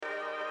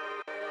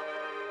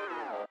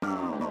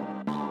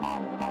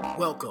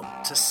Welcome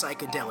to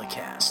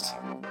Psychedelicast.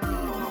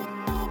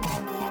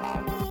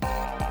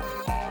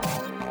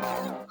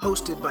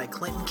 Hosted by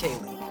Clinton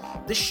Cayley,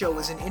 this show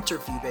is an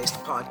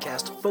interview-based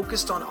podcast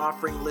focused on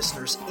offering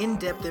listeners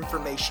in-depth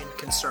information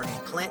concerning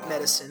plant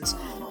medicines,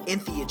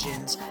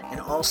 entheogens, and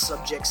all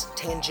subjects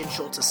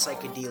tangential to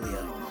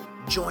psychedelia.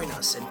 Join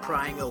us in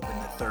prying open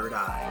the third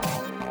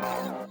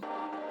eye.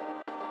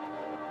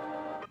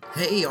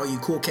 Hey, all you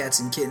cool cats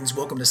and kittens,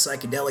 welcome to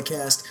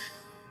Psychedelicast.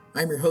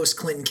 I'm your host,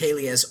 Clinton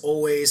Cayley, as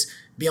always,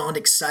 beyond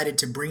excited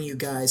to bring you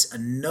guys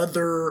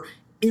another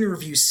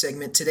interview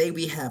segment. Today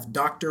we have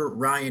Dr.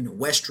 Ryan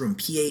Westrum,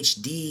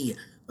 PhD,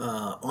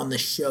 on the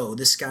show.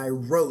 This guy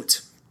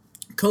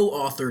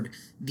co-authored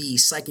the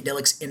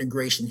Psychedelics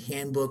Integration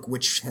Handbook,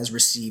 which has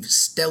received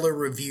stellar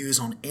reviews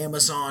on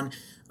Amazon.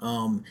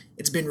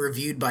 It's been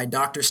reviewed by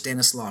Dr.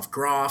 Stanislav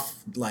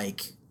Grof.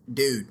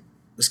 Dude,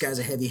 this guy's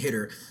a heavy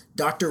hitter.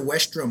 Dr.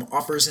 Westrum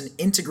offers an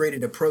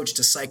integrated approach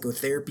to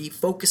psychotherapy,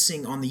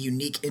 focusing on the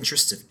unique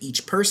interests of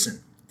each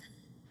person.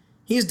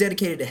 He is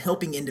dedicated to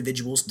helping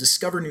individuals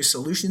discover new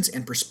solutions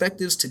and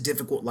perspectives to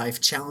difficult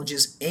life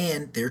challenges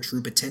and their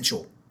true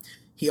potential.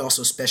 He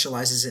also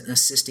specializes in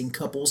assisting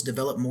couples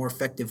develop more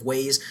effective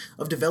ways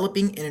of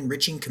developing and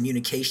enriching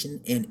communication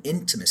and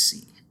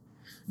intimacy.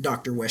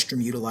 Dr.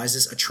 Westrum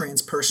utilizes a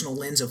transpersonal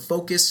lens of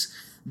focus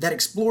that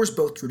explores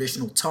both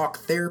traditional talk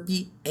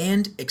therapy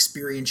and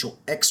experiential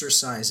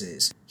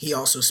exercises. He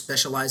also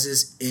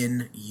specializes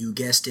in, you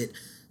guessed it,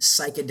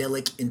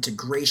 psychedelic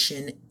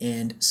integration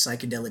and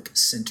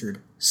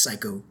psychedelic-centered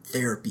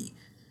psychotherapy.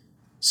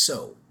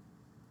 So,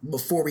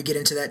 before we get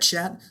into that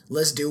chat,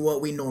 let's do what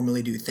we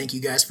normally do. Thank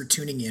you guys for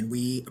tuning in.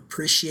 We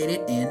appreciate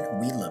it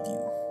and we love you.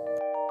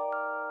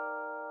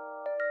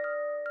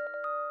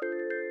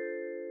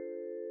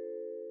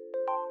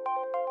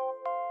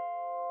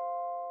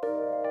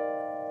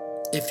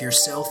 If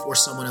yourself or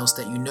someone else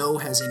that you know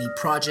has any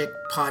project,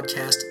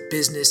 podcast,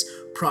 business,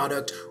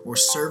 product, or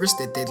service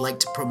that they'd like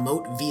to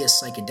promote via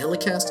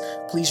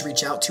Psychedelicast, please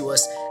reach out to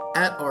us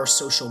at our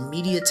social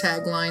media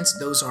taglines.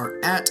 Those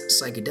are at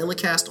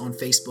Psychedelicast on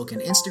Facebook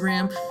and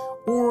Instagram,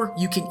 or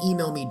you can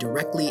email me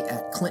directly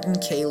at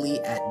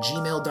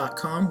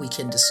clintoncayley@gmail.com. We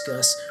can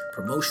discuss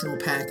promotional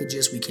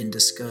packages, we can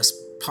discuss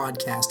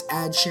podcast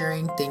ad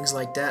sharing, things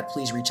like that.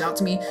 Please reach out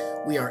to me.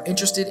 We are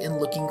interested in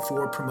looking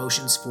for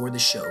promotions for the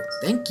show.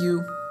 Thank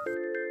you.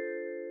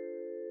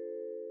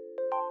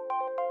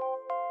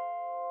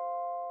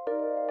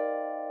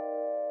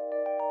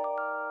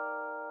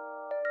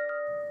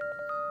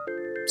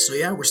 So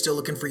yeah, we're still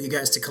looking for you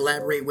guys to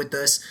collaborate with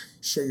us,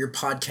 share your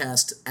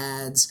podcast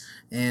ads,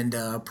 and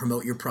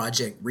promote your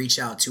project. Reach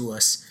out to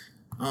us.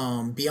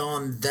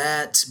 Beyond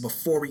that,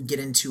 before we get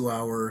into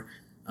our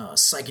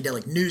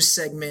psychedelic news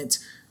segment,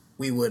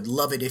 we would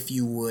love it if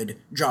you would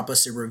drop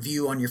us a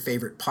review on your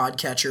favorite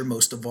podcatcher.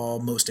 Most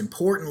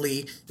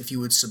importantly, if you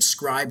would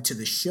subscribe to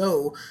the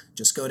show.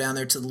 Just go down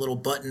there to the little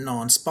button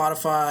on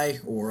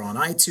Spotify or on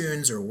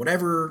iTunes or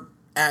whatever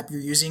app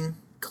you're using.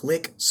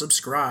 Click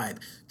subscribe,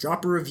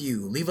 drop a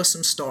review, leave us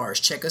some stars,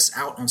 check us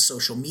out on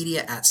social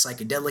media at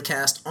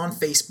Psychedelicast on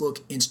Facebook,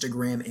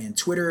 Instagram, and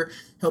Twitter.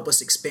 Help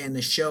us expand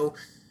the show.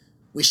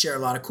 We share a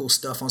lot of cool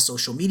stuff on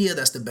social media.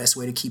 That's the best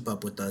way to keep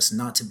up with us,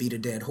 not to beat a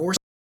dead horse.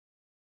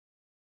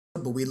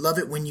 But we love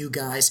it when you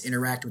guys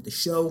interact with the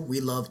show.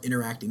 We love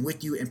interacting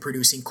with you and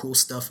producing cool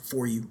stuff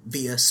for you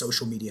via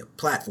social media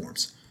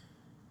platforms.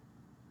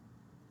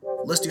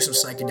 Let's do some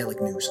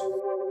psychedelic news.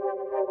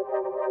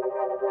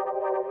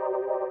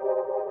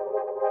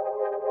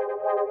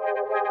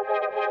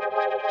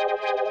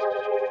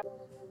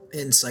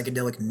 In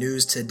psychedelic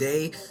news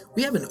today,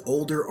 we have an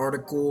older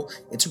article.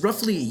 It's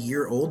roughly a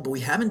year old, but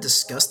we haven't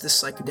discussed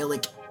this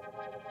psychedelic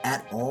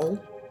at all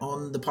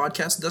on the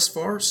podcast thus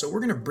far. So we're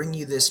going to bring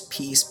you this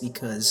piece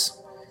because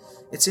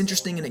it's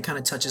interesting and it kind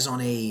of touches on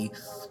a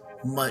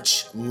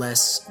much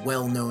less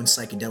well-known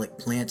psychedelic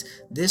plant.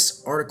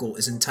 This article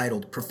is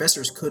entitled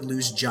 "Professors Could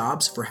Lose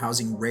Jobs for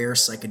Housing Rare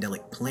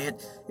Psychedelic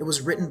Plant." It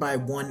was written by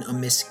one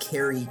Miss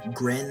Carrie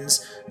Grenz,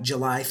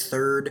 July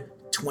 3rd,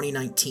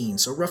 2019,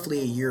 so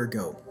roughly a year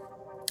ago.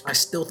 I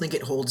still think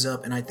it holds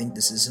up, and I think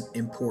this is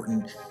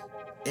important,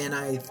 and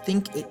I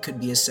think it could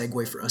be a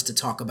segue for us to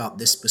talk about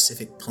this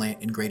specific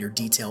plant in greater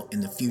detail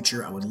in the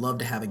future. I would love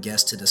to have a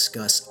guest to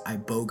discuss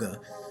iboga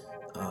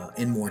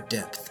in more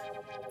depth.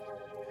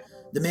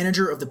 The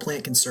manager of the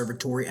Plant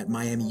Conservatory at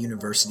Miami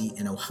University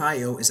in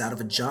Ohio is out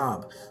of a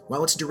job,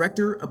 while its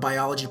director, a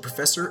biology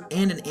professor,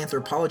 and an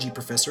anthropology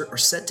professor are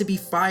set to be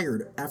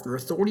fired after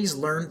authorities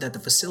learned that the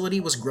facility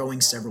was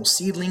growing several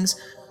seedlings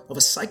of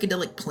a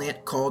psychedelic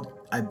plant called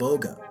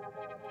iboga.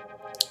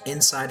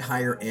 Inside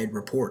Higher Ed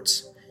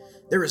reports.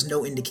 There is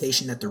no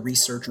indication that the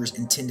researchers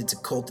intended to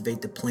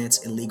cultivate the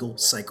plant's illegal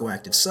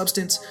psychoactive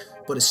substance,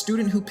 but a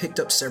student who picked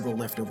up several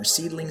leftover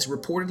seedlings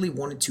reportedly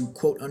wanted to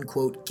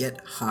quote-unquote get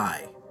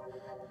high.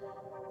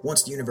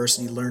 Once the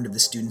university learned of the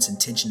student's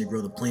intention to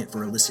grow the plant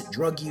for illicit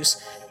drug use,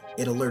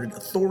 it alerted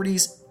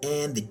authorities,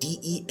 and the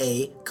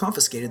DEA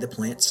confiscated the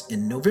plants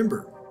in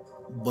November,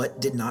 but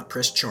did not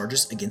press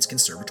charges against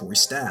conservatory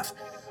staff.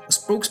 A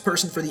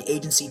spokesperson for the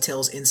agency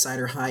tells Inside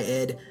Higher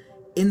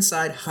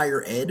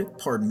Ed,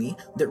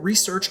 that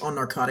research on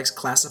narcotics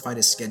classified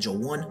as Schedule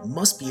 1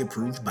 must be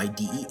approved by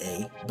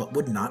DEA, but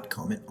would not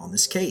comment on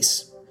this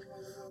case.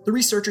 The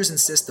researchers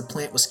insist the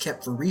plant was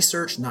kept for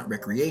research, not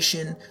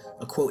recreation.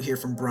 A quote here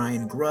from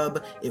Brian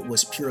Grubb: "It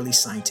was purely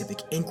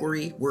scientific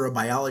inquiry. We're a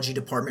biology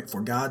department,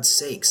 for God's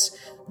sakes."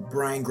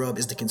 Brian Grubb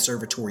is the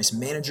conservatory's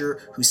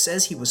manager, who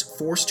says he was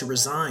forced to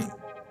resign.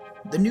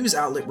 The news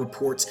outlet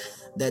reports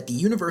that the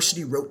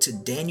university wrote to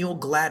Daniel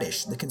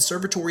Gladish, the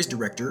conservatory's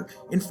director,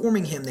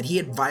 informing him that he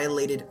had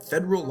violated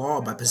federal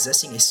law by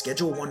possessing a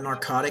Schedule 1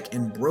 narcotic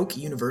and broke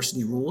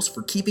university rules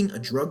for keeping a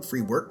drug-free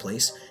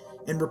workplace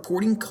and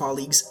reporting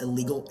colleagues'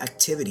 illegal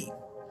activity.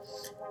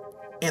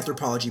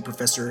 Anthropology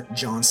professor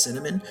John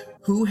Cinnamon,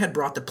 who had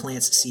brought the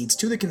plant's seeds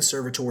to the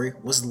conservatory,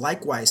 was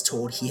likewise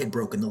told he had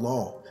broken the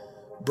law.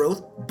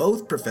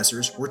 Both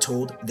professors were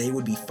told they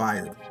would be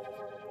fired.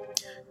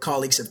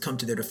 Colleagues have come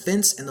to their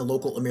defense, and the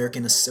local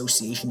American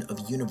Association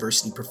of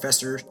University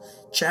Professors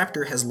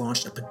chapter has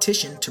launched a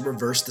petition to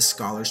reverse the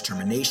scholars'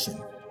 termination.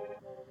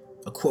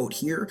 A quote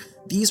here: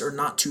 "These are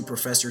not two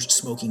professors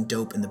smoking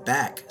dope in the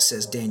back,"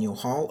 says Daniel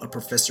Hall, a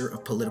professor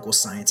of political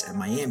science at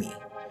Miami.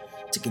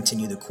 To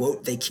continue the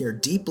quote, "They care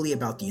deeply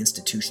about the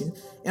institution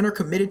and are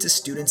committed to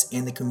students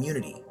and the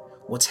community.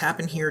 What's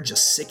happened here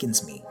just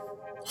sickens me."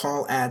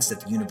 Hall adds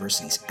that the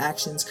university's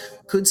actions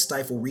could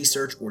stifle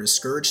research or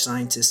discourage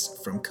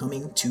scientists from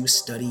coming to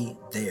study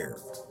there.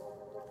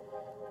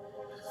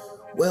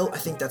 Well, I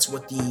think that's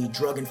what the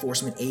Drug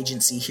Enforcement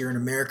Agency here in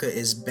America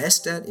is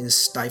best at, is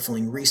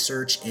stifling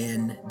research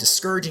and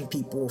discouraging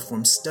people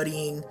from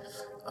studying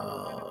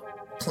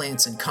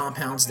plants and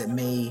compounds that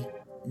may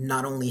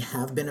not only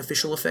have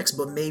beneficial effects,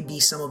 but may be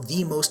some of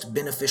the most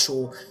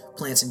beneficial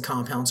plants and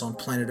compounds on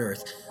planet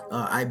Earth.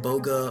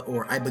 Iboga,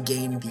 or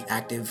ibogaine, the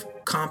active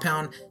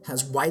compound,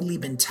 has widely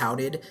been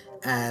touted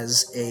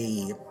as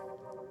a,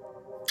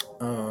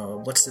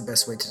 what's the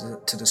best way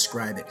to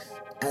describe it?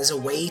 As a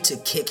way to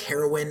kick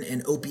heroin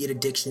and opiate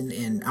addiction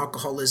and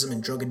alcoholism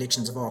and drug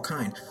addictions of all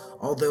kind.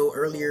 Although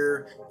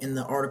earlier in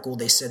the article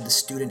they said the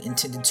student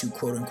intended to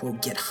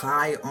quote-unquote get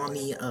high on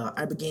the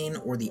ibogaine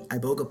or the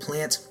iboga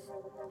plant,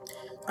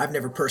 I've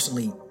never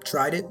personally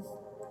tried it.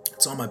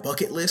 It's on my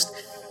bucket list.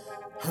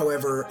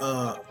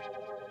 However,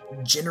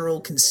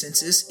 general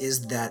consensus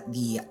is that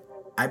the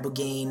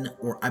ibogaine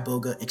or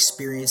iboga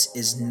experience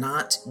is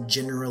not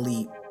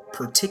generally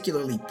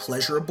particularly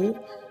pleasurable.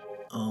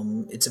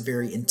 It's a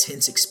very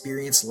intense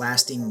experience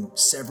lasting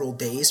several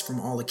days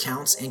from all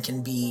accounts, and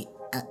can be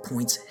at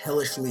points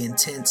hellishly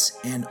intense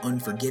and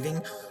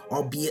unforgiving,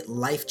 albeit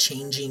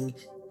life-changing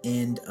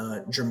and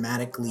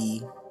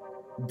dramatically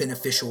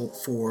beneficial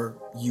for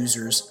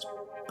users,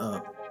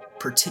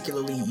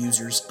 particularly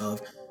users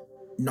of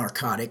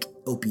narcotic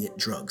opiate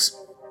drugs.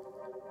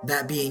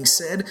 That being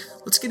said,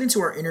 let's get into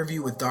our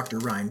interview with Dr.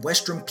 Ryan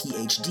Westrom,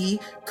 PhD,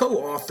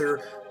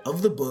 co-author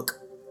of the book,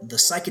 The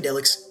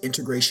Psychedelics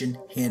Integration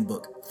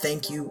Handbook.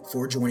 Thank you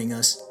for joining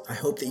us. I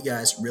hope that you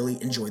guys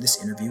really enjoy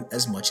this interview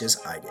as much as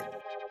I did.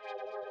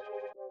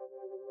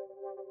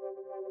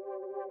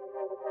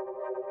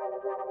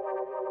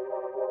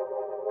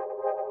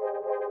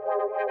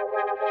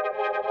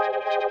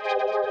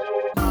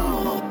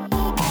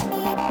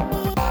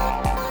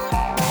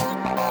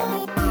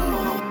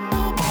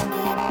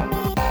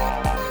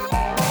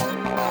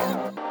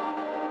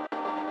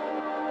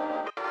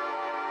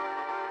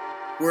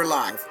 We're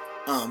live.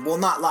 Well,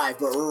 not live,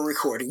 but we're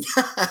recording.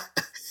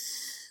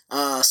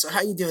 So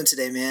how you doing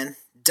today, man?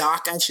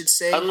 Doc, I should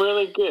say. I'm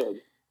really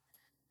good.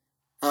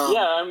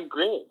 Yeah, I'm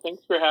great.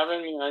 Thanks for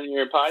having me on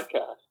your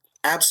podcast.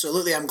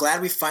 Absolutely. I'm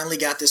glad we finally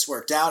got this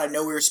worked out. I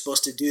know we were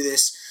supposed to do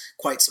this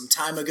quite some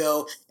time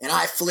ago, and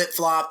I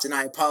flip-flopped, and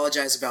I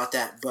apologize about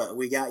that, but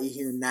we got you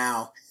here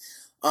now.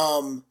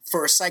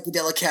 For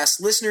Psychedelic Cast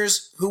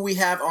listeners, who we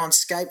have on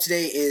Skype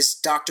today is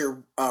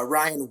Dr.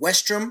 Ryan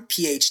Westrom,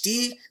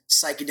 PhD,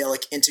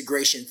 Psychedelic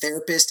Integration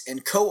Therapist,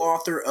 and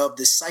co-author of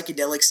the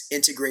Psychedelics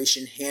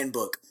Integration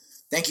Handbook.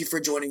 Thank you for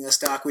joining us,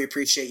 Doc. We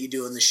appreciate you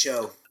doing the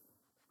show.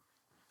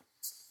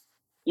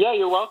 Yeah,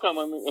 you're welcome.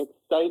 I'm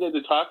excited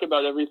to talk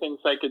about everything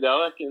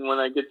psychedelic, and when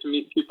I get to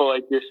meet people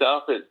like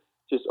yourself, it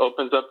just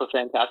opens up a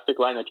fantastic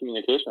line of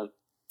communication.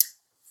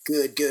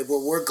 Good.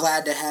 Well, we're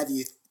glad to have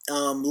you.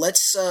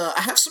 I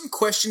have some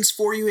questions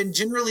for you, and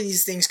generally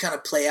these things kind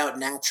of play out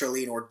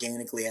naturally and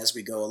organically as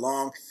we go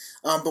along.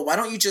 But why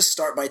don't you just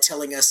start by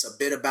telling us a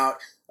bit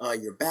about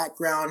your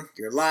background,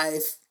 your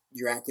life,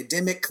 your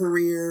academic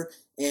career,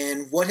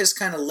 and what has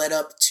kind of led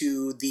up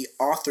to the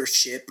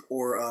authorship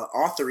or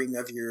authoring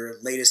of your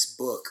latest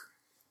book.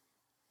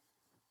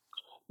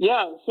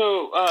 Yeah,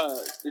 so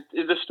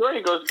the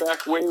story goes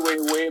back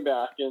way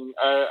back, and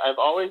I've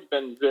always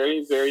been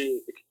very,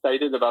 very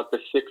excited about the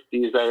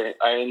 60s.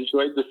 I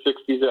enjoyed the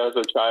 60s as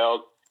a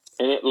child,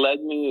 and it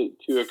led me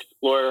to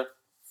explore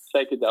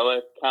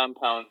psychedelic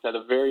compounds at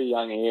a very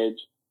young age,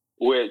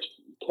 which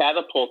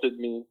catapulted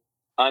me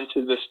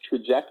onto this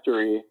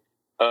trajectory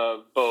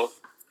of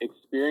both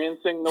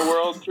experiencing the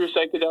world through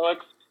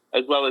psychedelics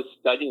as well as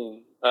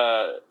studying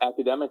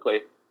academically.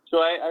 So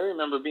I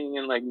remember being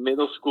in like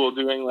middle school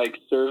doing like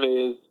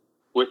surveys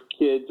with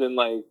kids in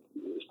like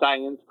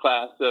science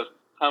class of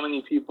how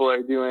many people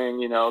are doing,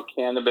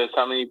 cannabis,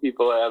 how many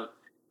people have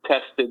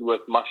tested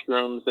with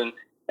mushrooms, and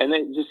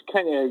it just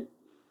kind of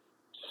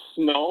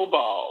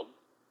snowballed.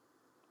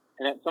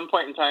 And at some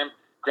point in time,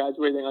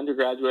 graduating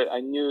undergraduate, I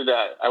knew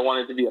that I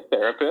wanted to be a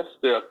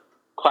therapist, a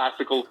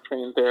classical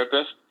trained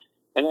therapist.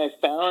 And I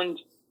found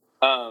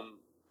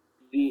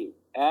the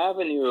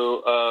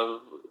avenue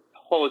of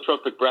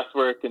holotropic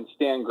breathwork and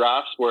Stan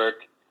Grof's work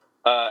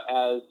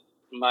as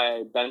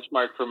my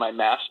benchmark for my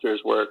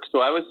master's work. So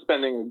I was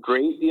spending a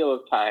great deal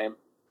of time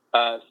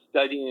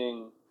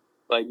studying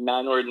like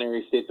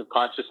non-ordinary states of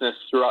consciousness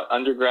throughout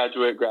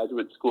undergraduate,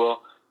 graduate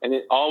school. And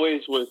it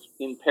always was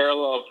in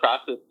parallel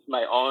process to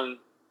my own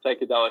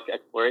psychedelic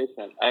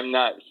exploration. I'm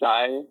not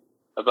shy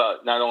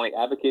about not only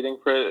advocating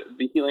for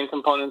the healing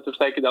components of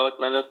psychedelic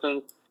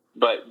medicines,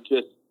 but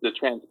just the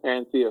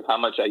transparency of how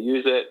much I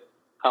use it,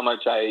 how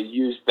much I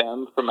use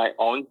them for my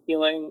own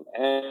healing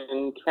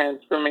and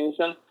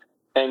transformation.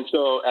 And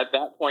so at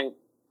that point,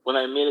 when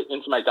I made it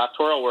into my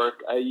doctoral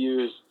work, I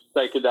used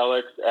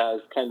psychedelics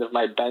as kind of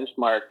my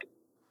benchmark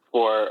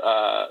for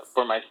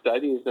my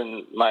studies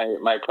and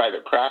my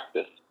private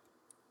practice.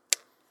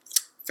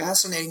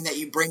 Fascinating that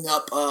you bring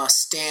up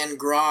Stan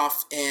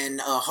Grof and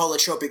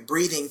holotropic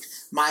breathing.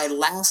 My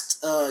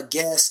last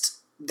guest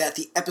that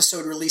the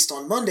episode released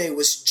on Monday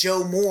was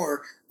Joe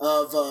Moore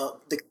of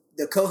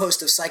the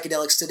co-host of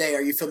Psychedelics Today.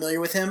 Are you familiar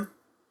with him?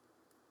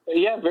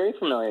 Yeah, very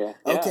familiar.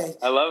 Okay.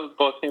 Yeah, I love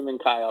both him and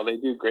Kyle. They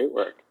do great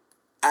work.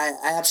 I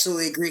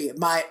absolutely agree.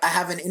 I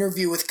have an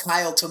interview with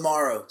Kyle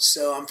tomorrow,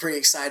 so I'm pretty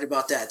excited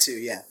about that too.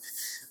 Yeah.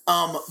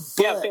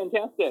 Yeah,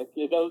 fantastic.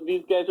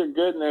 These guys are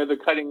good, and they're the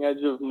cutting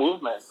edge of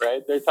movement,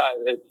 right?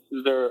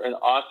 They're an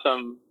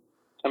awesome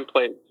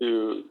template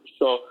to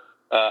show,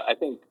 I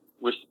think,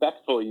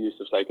 respectful use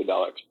of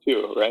psychedelics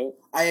too, right?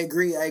 I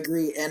agree,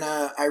 and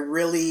I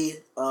really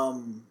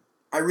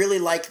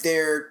like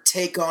their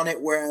take on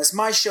it. Whereas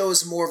my show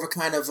is more of a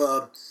kind of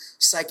a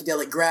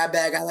psychedelic grab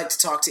bag. I like to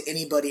talk to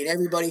anybody and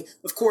everybody.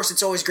 Of course,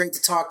 it's always great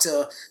to talk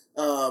to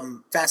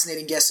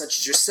fascinating guests such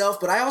as yourself,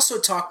 but I also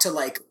talk to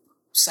like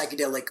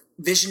psychedelic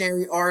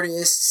visionary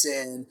artists,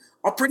 and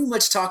I'll pretty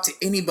much talk to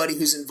anybody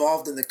who's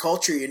involved in the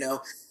culture,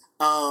 Yep.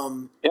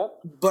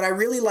 But I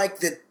really like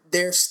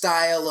their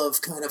style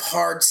of kind of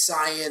hard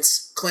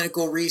science,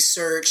 clinical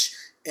research,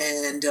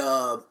 and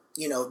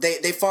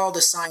they follow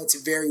the science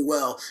very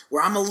well.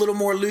 Where I'm a little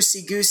more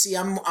loosey goosey,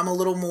 I'm a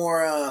little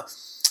more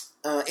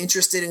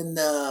interested in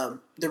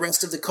the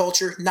rest of the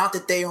culture. Not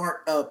that they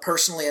aren't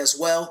personally as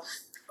well.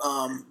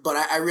 But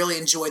I really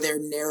enjoy their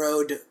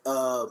narrowed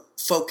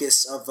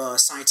focus of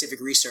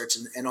scientific research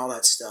and all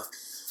that stuff.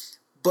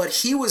 But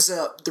he was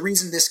the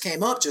reason this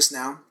came up just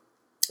now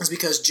is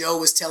because Joe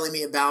was telling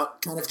me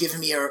about, kind of giving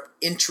me an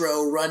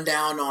intro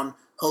rundown on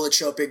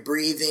holotropic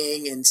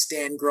breathing and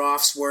Stan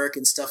Grof's work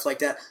and stuff like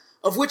that,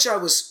 of which I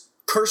was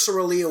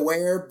cursorily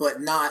aware,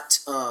 but not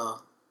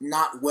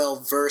well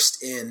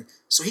versed in.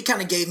 So he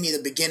kind of gave me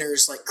the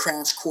beginner's like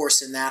crash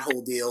course in that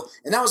whole deal,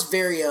 and that was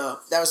very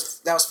that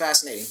was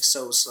fascinating.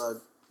 So it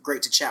was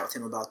great to chat with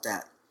him about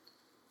that.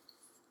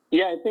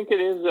 Yeah, I think it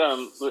is,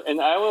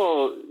 and I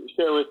will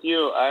share with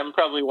you, I'm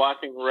probably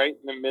walking right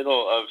in the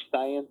middle of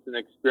science and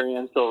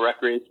experiential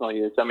recreational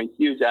use. I'm a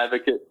huge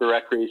advocate for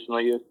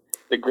recreational use.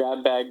 The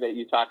grab bag that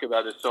you talk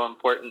about is so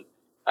important.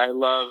 I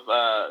love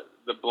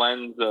the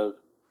blends of,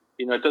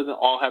 it doesn't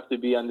all have to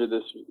be under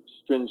this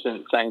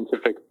stringent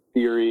scientific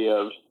theory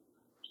of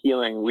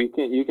healing.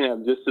 You can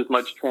have just as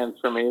much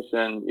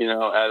transformation,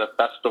 at a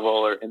festival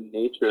or in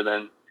nature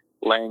than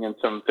laying in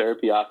some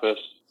therapy office.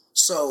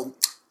 So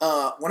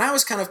when I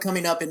was kind of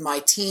coming up in my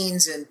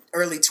teens and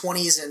early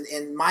 20s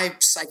and my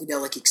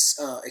psychedelic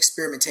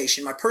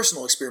experimentation, my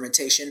personal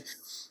experimentation,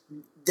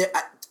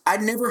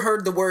 I'd never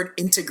heard the word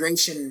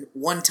integration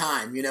one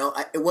time.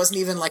 It wasn't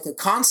even like a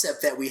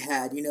concept that we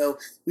had.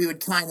 We would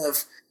kind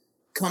of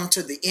come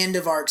to the end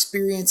of our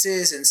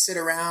experiences and sit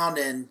around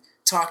and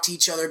talk to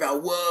each other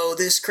about, whoa,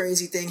 this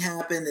crazy thing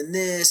happened and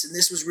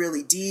this was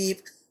really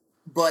deep.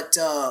 But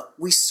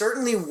we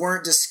certainly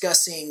weren't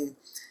discussing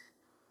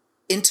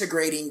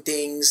integrating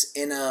things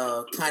in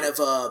a kind of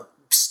a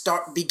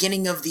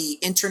beginning of the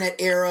internet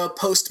era,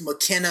 post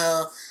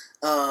McKenna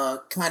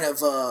kind of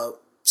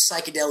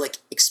psychedelic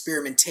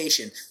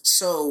experimentation.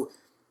 So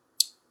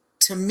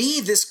to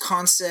me, this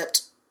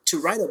concept, to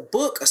write a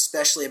book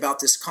especially about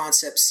this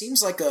concept,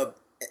 seems like a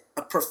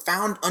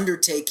profound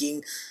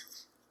undertaking,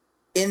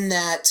 in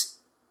that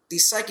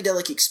these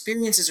psychedelic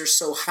experiences are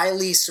so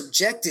highly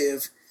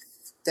subjective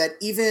that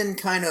even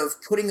kind of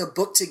putting a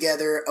book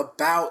together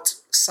about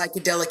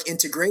psychedelic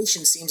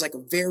integration seems like a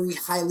very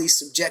highly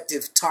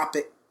subjective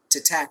topic to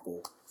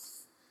tackle.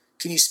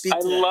 Can you speak to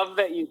that? I love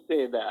that you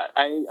say that.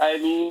 I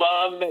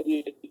love that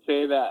you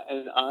say that.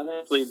 And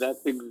honestly,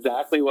 that's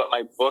exactly what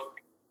my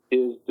book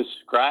is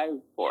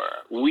described for.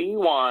 We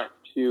want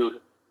to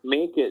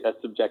make it a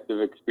subjective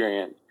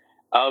experience.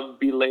 I'll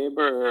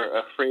belabor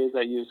a phrase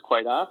I use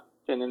quite often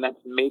person and that's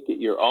make it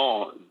your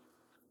own.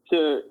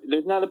 So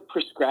there's not a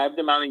prescribed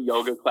amount of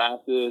yoga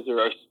classes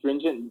or a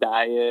stringent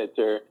diet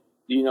or,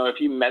 if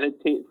you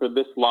meditate for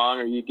this long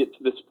or you get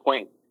to this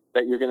point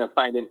that you're going to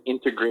find an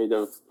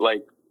integrative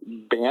like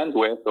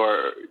bandwidth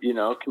or,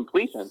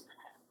 completion.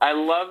 I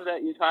love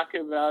that you talk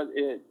about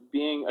it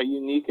being a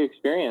unique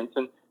experience.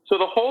 And so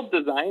the whole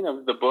design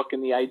of the book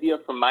and the idea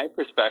from my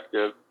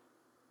perspective,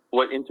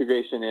 what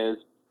integration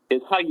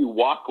is how you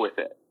walk with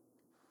it.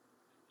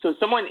 So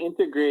someone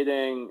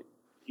integrating,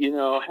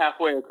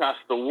 halfway across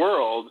the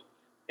world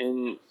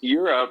in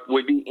Europe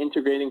would be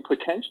integrating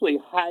potentially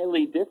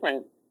highly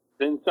different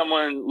than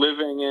someone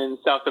living in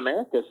South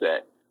America, say.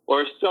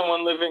 Or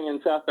someone living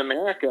in South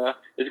America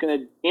is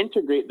going to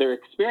integrate their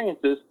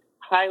experiences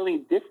highly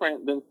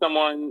different than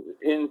someone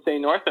in, say,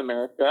 North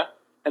America.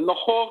 And the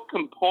whole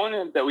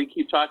component that we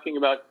keep talking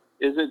about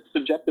is it's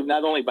subjective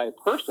not only by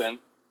person,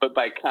 but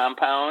by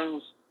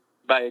compounds,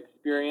 by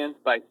experience,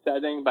 by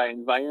setting, by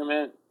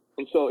environment.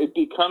 And so it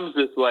becomes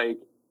this like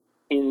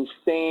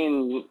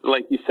insane,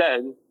 like you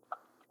said,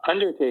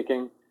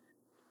 undertaking.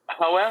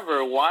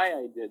 However, why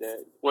I did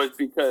it was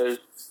because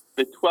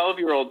the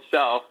 12-year-old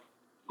self,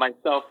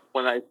 myself,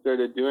 when I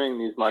started doing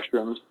these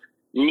mushrooms,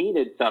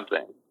 needed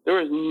something. There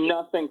was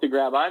nothing to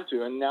grab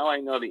onto. And now I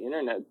know the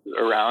internet's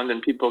around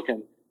and people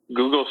can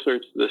Google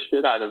search the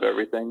shit out of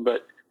everything.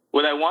 But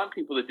what I want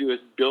people to do is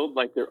build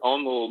like their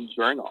own little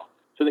journal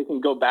so they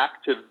can go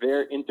back to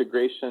their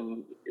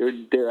integration, or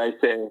dare I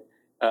say,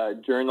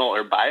 journal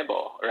or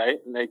Bible, right?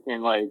 And they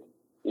can like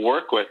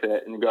work with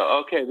it and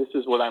go, okay, this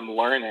is what I'm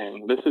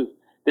learning. This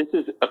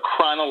is a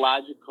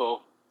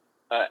chronological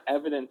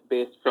evidence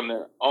based from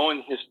their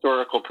own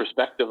historical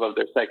perspective of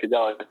their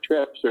psychedelic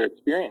trips or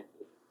experiences.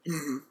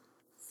 Mm-hmm.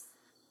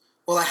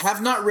 Well, I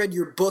have not read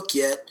your book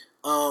yet.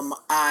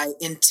 I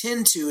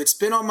intend to. It's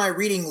been on my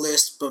reading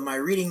list, but my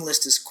reading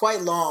list is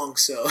quite long,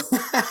 so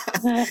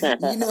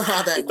you know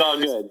how that it's goes. All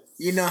good.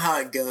 You know how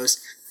it goes.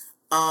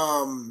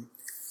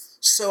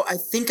 So I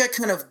think I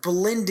kind of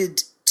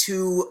blended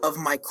two of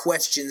my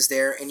questions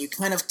there, and you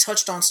kind of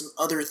touched on some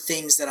other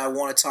things that I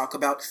want to talk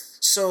about.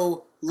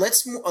 So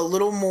let's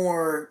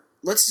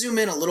zoom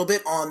in a little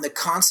bit on the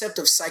concept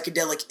of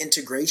psychedelic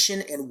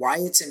integration and why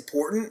it's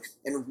important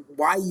and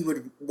why you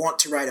would want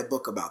to write a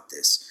book about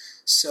this.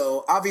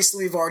 So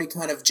obviously we've already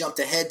kind of jumped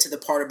ahead to the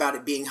part about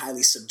it being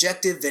highly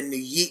subjective and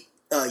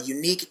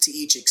unique to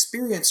each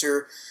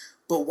experiencer,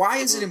 but why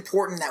is it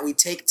important that we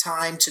take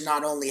time to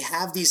not only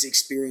have these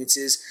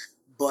experiences,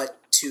 but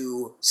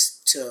to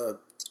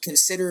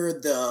consider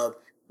the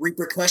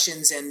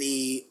repercussions and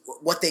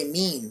what they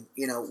mean?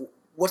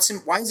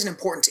 Why is it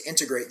important to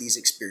integrate these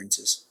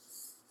experiences?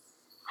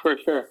 For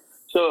sure.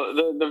 So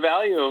the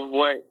value of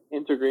what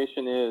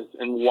integration is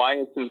and why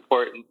it's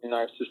important in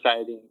our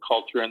society and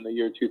culture in the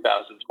year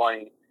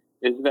 2020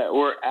 is that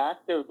we're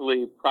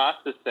actively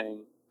processing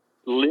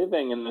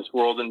living in this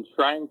world and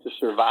trying to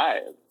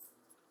survive.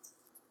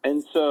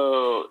 And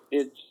so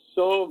it's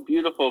so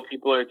beautiful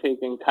people are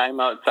taking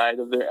time outside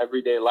of their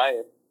everyday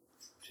life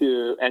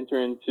to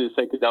enter into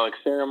psychedelic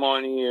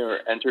ceremony or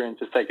enter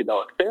into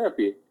psychedelic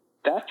therapy.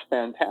 That's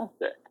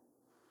fantastic.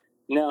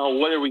 Now,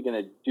 what are we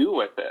going to do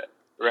with it,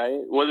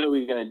 right? What are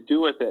we going to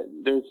do with it?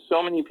 There's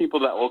so many people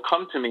that will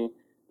come to me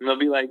and they'll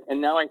be like, and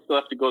now I still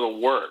have to go to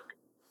work.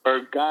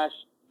 Or, gosh,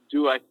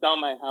 do I sell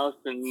my house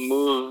and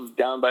move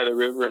down by the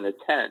river in a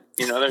tent?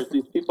 There's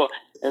these people,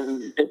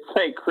 and it's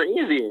like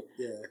crazy.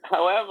 Yeah.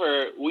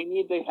 However, we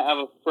need to have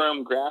a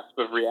firm grasp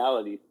of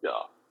reality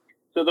still.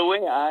 So the way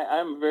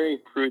I'm very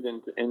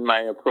prudent in my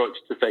approach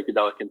to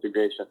psychedelic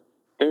integration.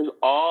 There's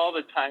all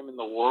the time in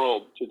the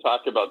world to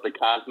talk about the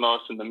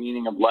cosmos and the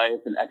meaning of life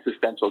and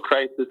existential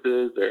crises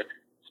or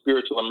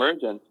spiritual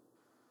emergence.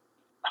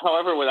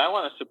 However, what I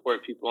want to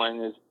support people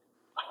in is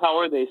how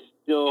are they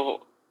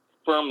still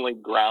firmly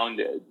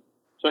grounded?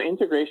 So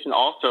integration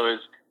also is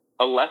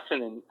a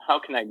lesson in how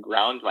can I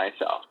ground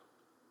myself?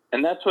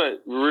 And that's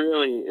what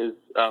really is,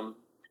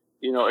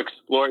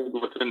 explored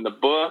within the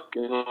book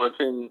and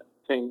within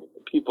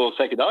people's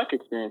psychedelic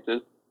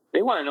experiences.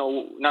 They want to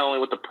know not only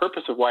what the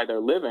purpose of why they're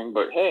living,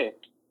 but hey,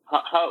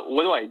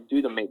 what do I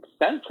do to make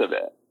sense of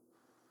it?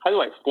 How do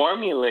I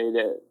formulate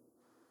it?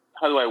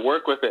 How do I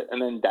work with it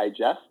and then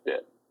digest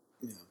it?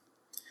 Yeah.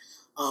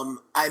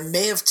 I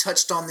may have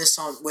touched on this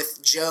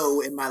with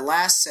Joe in my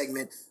last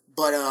segment,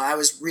 but I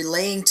was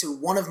relaying to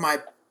one of my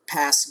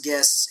past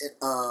guests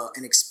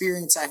an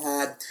experience I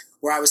had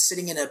where I was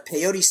sitting in a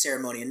peyote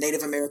ceremony, a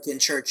Native American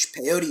church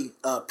peyote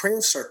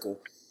prayer circle.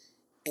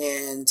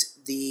 And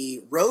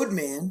the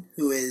roadman,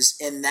 who is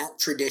in that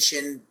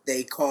tradition,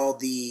 they call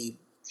the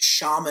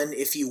shaman,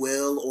 if you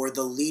will, or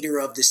the leader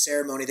of the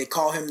ceremony, they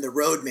call him the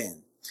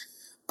roadman.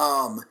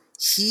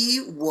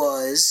 He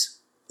was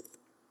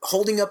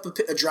holding up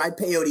a dried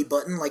peyote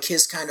button, like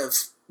his kind of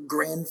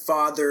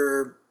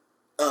grandfather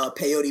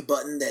peyote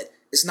button that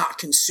is not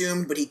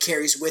consumed, but he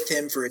carries with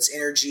him for its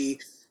energy.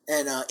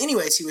 And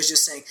anyways, he was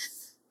just saying,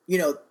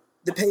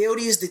 the peyote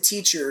is the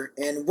teacher,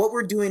 and what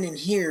we're doing in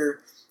here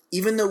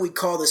even though we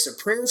call this a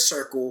prayer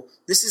circle,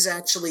 this is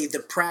actually the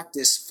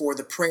practice for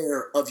the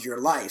prayer of your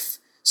life.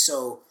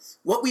 So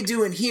what we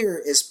do in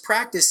here is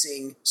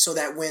practicing so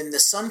that when the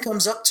sun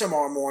comes up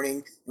tomorrow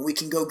morning and we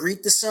can go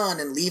greet the sun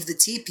and leave the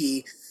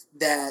teepee,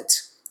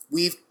 that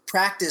we've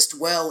practiced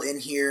well in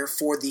here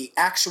for the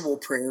actual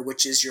prayer,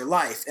 which is your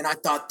life. And I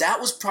thought that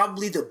was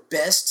probably the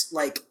best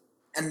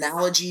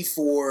analogy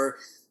for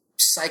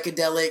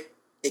psychedelic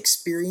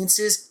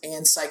experiences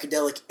and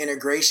psychedelic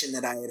integration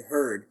that I had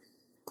heard.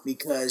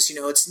 Because,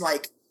 it's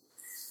like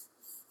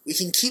we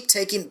can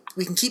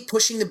keep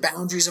pushing the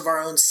boundaries of our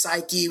own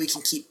psyche, we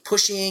can keep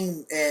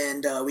pushing,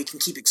 and we can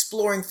keep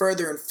exploring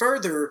further and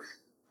further,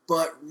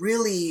 but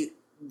really,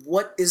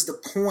 what is the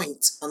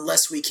point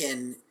unless we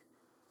can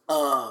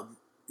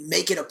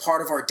make it a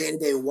part of our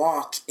day-to-day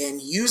walk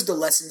and use the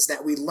lessons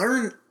that we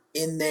learn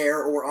in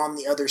there or on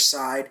the other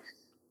side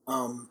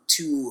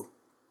to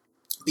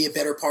be a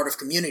better part of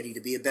community, to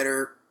be a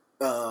better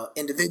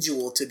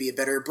individual, to be a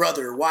better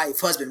brother, wife,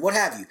 husband, what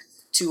have you,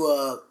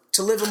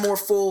 to live a more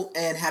full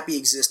and happy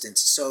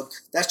existence. So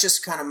that's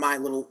just kind of my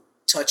little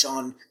touch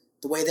on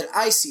the way that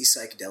I see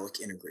psychedelic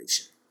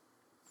integration.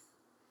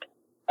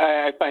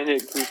 I find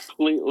it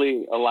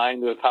completely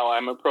aligned with how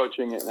I'm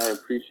approaching it, and I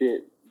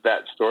appreciate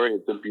that story.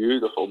 It's a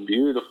beautiful,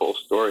 beautiful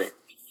story.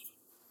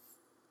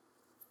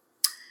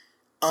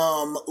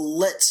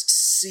 Let's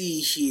see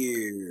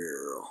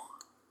here.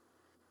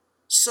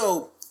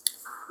 So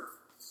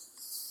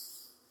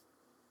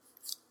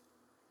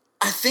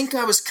I think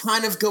I was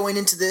kind of going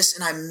into this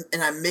and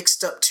I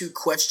mixed up two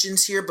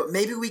questions here, but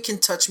maybe we can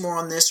touch more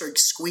on this or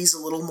squeeze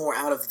a little more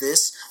out of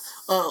this.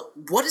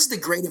 What is the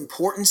great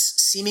importance,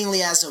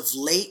 seemingly as of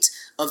late,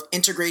 of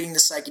integrating the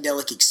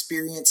psychedelic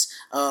experience?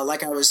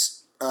 Like I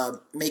was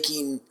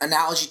making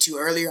analogy to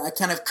earlier, I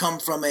kind of come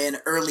from an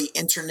early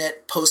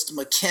internet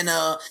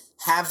post-McKenna,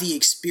 have the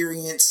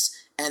experience,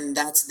 and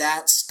that's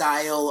that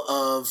style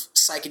of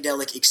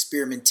psychedelic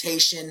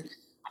experimentation.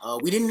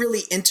 We didn't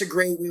really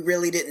integrate, we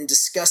really didn't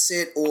discuss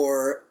it,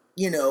 or,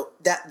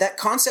 that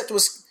concept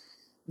was,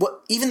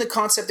 even the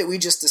concept that we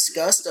just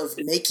discussed of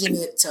making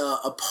it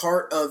a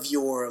part of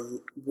your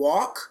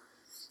walk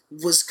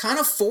was kind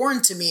of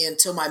foreign to me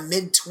until my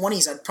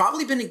mid-20s. I'd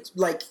probably been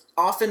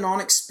off and on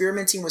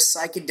experimenting with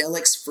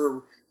psychedelics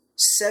for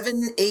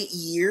 7-8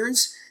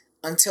 years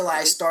until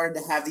I started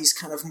to have these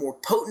kind of more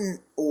potent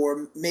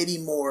or maybe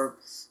more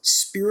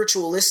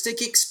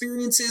spiritualistic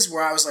experiences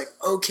where I was like,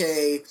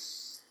 okay,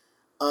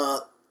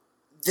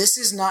 this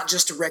is not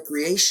just a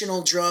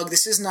recreational drug.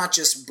 This is not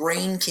just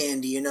brain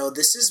candy.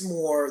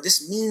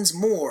 This means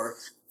more.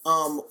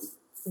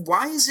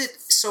 Why is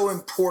it so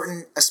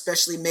important,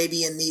 especially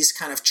maybe in these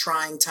kind of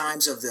trying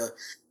times of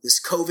this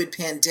COVID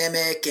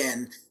pandemic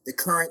and the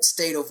current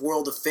state of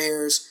world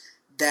affairs,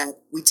 that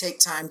we take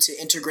time to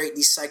integrate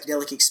these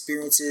psychedelic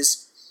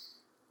experiences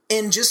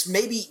and just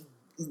maybe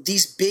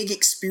these big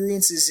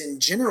experiences in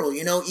general?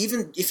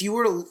 Even if you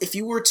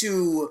were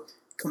to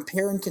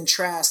compare and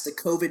contrast the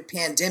COVID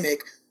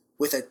pandemic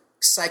with a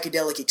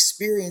psychedelic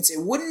experience,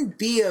 it wouldn't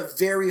be a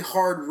very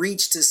hard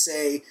reach to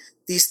say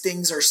these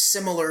things are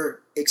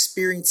similar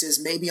experiences,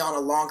 maybe on a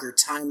longer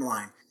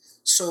timeline.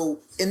 So,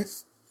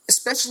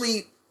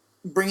 especially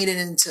bringing it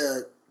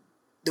into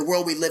the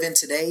world we live in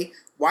today,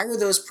 why are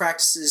those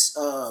practices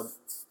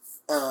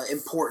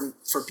important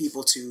for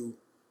people to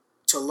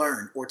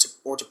learn or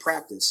to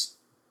practice?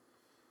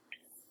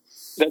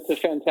 That's a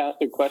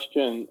fantastic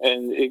question,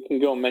 and it can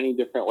go many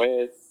different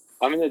ways.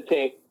 I'm going to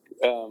take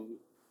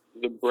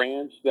the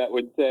branch that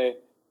would say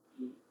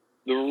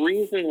the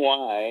reason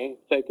why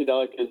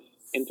psychedelic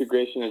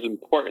integration is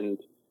important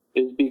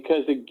is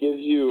because it gives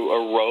you a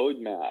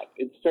roadmap.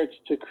 It starts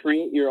to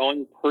create your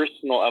own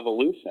personal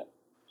evolution.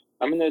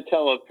 I'm going to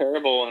tell a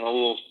parable and a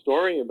little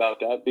story about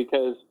that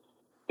because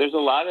there's a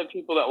lot of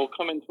people that will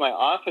come into my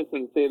office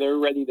and say they're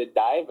ready to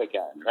dive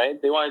again,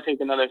 right? They want to take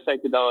another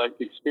psychedelic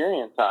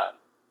experience on.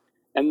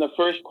 And the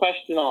first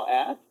question I'll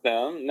ask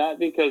them, not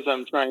because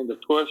I'm trying to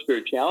push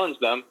or challenge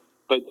them,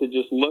 but to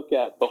just look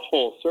at the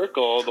whole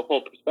circle, the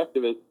whole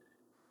perspective is,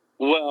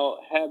 well,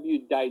 have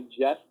you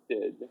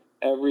digested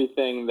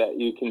everything that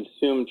you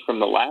consumed from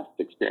the last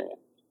experience?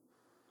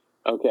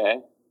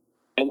 Okay.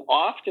 And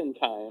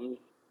oftentimes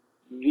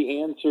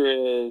the answer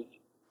is,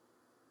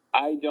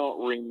 I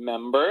don't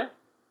remember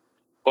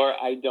or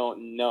I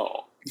don't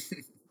know.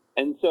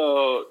 And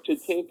so to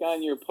take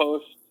on your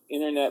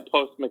internet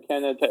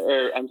post-McKenna,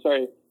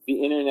 the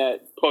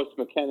internet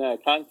post-McKenna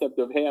concept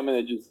of, hey, I'm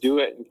going to just do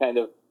it and kind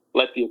of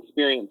let the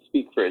experience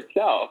speak for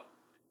itself.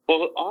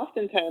 Well,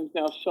 oftentimes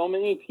now so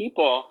many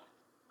people,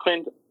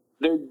 Clint,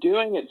 they're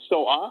doing it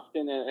so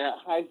often and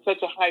at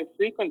such a high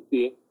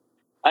frequency,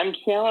 I'm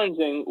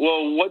challenging,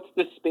 well, what's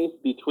the space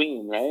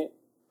between, right?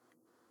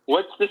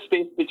 What's the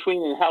space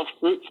between and how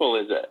fruitful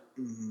is it?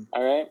 Mm-hmm.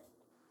 All right?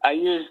 I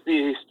use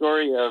the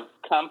story of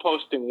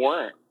composting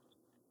worms.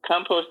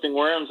 Composting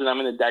worms, and I'm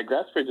going to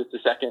digress for just a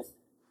second,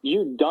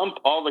 you dump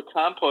all the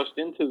compost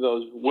into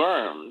those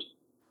worms,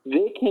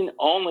 they can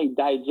only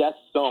digest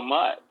so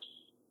much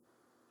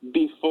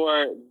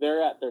before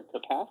they're at their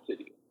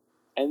capacity.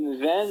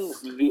 And then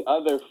the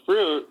other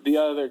fruit, the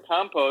other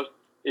compost,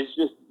 is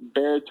just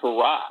bare to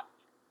rot.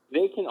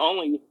 They can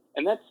only,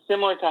 and that's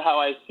similar to how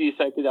I see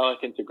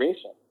psychedelic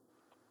integration,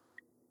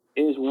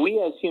 is we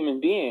as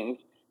human beings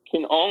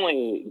can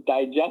only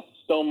digest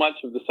so much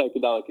of the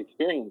psychedelic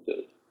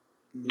experiences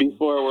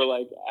before we're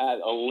like at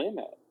a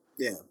limit.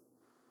 Yeah.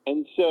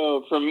 And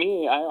so for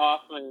me, I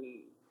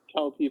often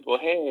tell people,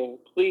 hey,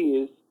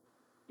 please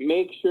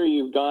make sure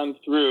you've gone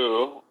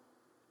through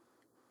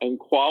and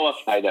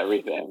qualified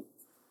everything.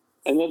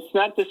 And it's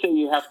not to say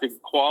you have to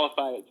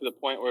qualify it to the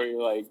point where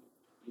you're like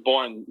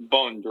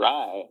bone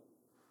dry,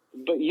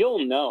 but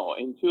you'll know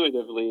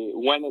intuitively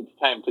when it's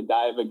time to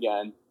dive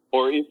again,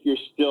 or if you're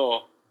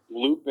still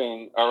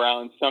looping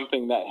around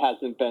something that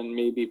hasn't been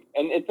maybe,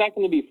 and it's not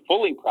going to be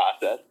fully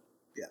processed.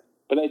 Yeah.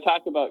 But I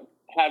talk about,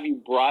 have you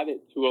brought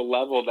it to a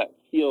level that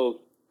feels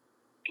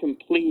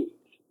complete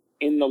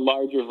in the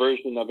larger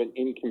version of an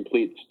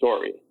incomplete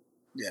story?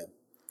 Yeah.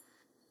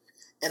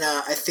 And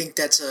I think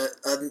that's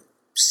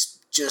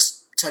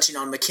just touching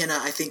on McKenna,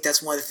 I think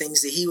that's one of the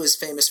things that he was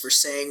famous for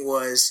saying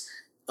was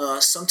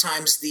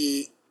sometimes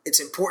it's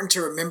important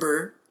to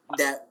remember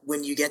that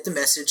when you get the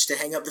message to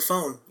hang up the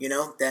phone,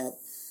 that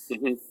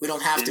we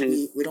don't have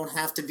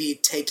to be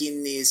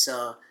taking these.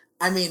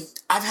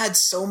 I've had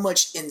so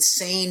much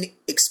insane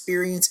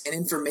experience and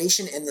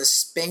information in the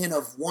span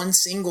of one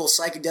single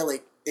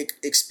psychedelic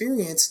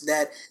experience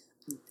that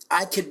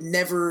I could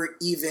never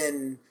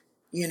even,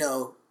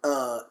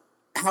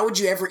 how would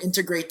you ever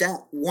integrate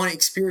that one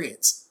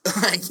experience?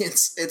 Like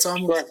it's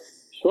almost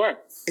sure.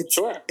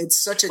 It's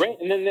such a right,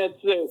 and then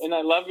and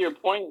I love your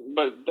point,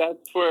 but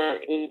that's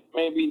where it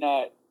maybe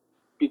not,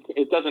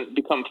 it doesn't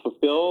become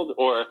fulfilled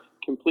or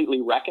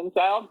completely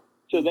reconciled.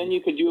 So then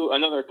you could do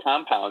another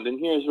compound, and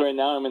here's right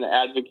now I'm going to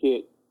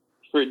advocate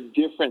for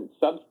different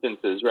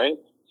substances, right?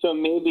 So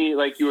maybe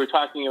like you were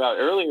talking about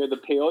earlier, the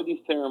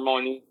peyote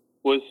ceremony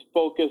was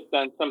focused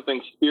on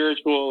something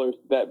spiritual, or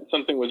that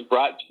something was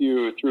brought to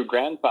you through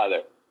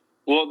grandfather.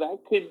 Well,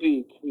 that could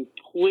be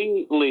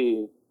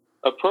completely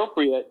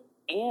appropriate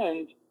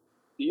and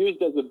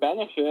used as a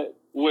benefit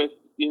with,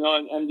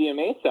 an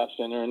MDMA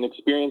session or an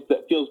experience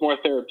that feels more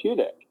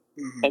therapeutic.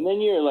 Mm-hmm. And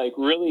then you're like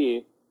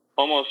really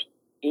almost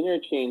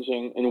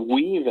interchanging and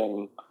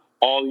weaving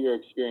all your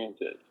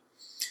experiences.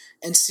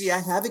 And see, I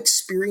have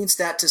experienced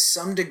that to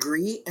some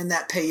degree, and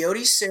that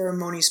peyote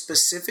ceremony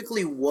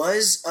specifically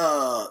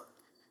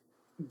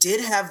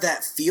did have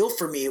that feel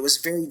for me. It was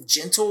very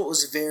gentle. It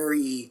was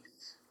very,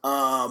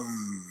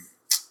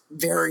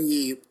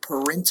 very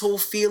parental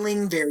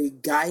feeling, very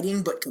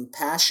guiding, but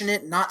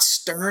compassionate, not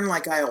stern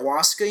like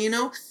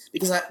ayahuasca,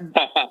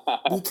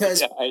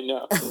 because yeah, I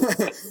know.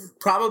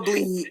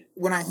 Probably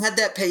when I had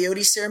that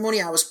peyote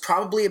ceremony, I was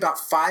probably about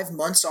 5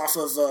 months off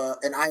of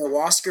an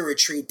ayahuasca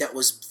retreat that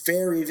was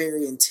very,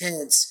 very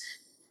intense.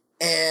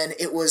 And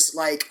it was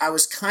like I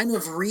was kind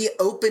of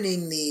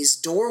reopening these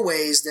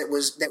doorways that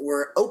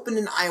were open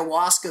in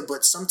ayahuasca,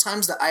 but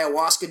sometimes the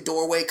ayahuasca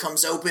doorway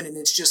comes open and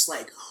it's just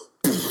like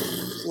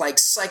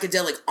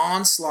psychedelic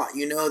onslaught,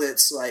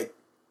 that's like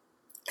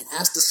it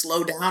has to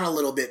slow down a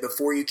little bit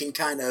before you can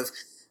kind of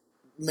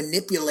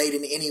manipulate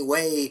in any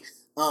way.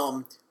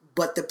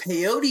 But the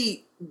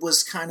peyote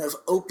was kind of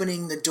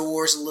opening the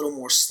doors a little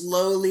more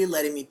slowly,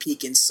 letting me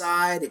peek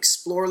inside,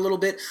 explore a little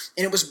bit.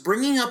 And it was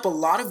bringing up a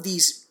lot of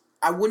these,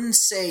 I wouldn't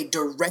say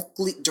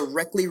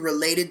directly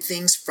related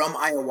things from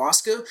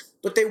ayahuasca,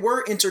 but they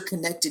were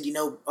interconnected,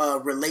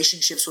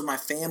 relationships with my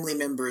family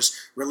members,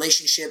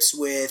 relationships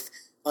with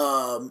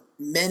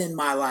men in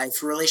my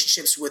life,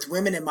 relationships with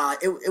women in my life.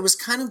 It was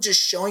kind of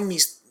just showing me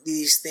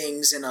these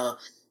things in a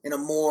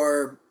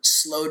more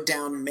slowed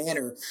down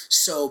manner.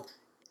 So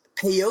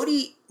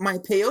my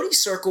peyote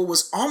circle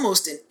was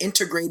almost an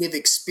integrative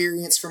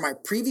experience for my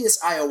previous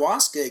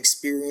ayahuasca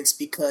experience,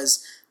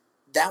 because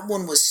that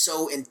one was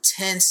so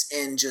intense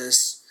and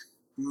just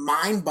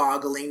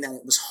mind-boggling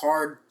that it's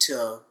hard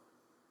to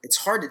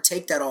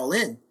take that all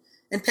in.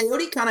 And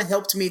peyote kind of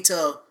helped me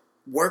to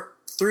work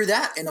through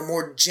that in a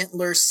more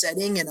gentler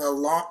setting and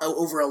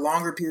over a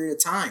longer period of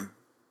time.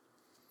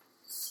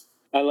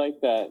 I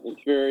like that.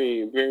 It's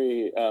very,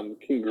 very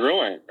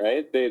congruent,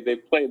 right? They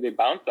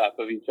bounce off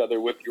of each other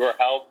with your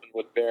help and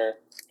with their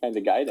kind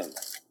of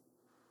guidance.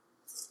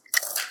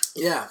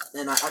 Yeah,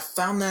 and I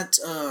found that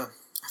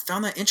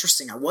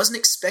interesting. I wasn't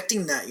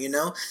expecting that,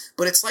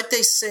 but it's like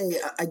they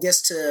say, I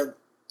guess to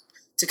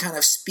kind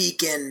of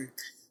speak in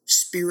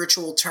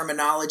spiritual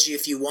terminology,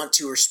 if you want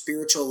to, or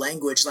spiritual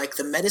language, like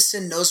the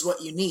medicine knows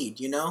what you need,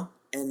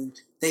 and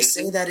they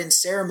say that in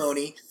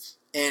ceremony.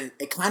 And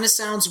it kind of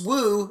sounds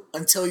woo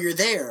until you're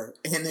there,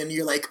 and then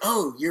you're like,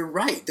 "Oh, you're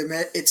right.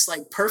 It's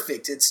like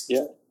perfect. It's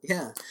yeah.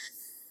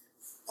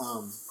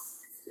 And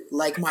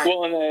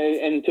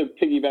to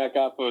piggyback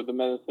off of the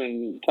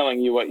medicine telling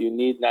you what you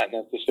need, not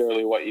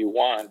necessarily what you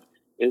want,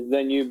 is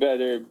then you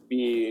better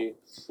be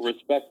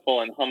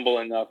respectful and humble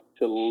enough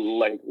to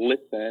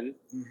listen,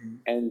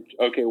 and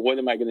okay, what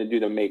am I going to do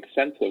to make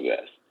sense of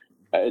this?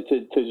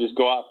 To just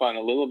go off on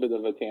a little bit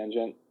of a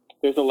tangent.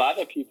 There's a lot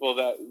of people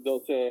that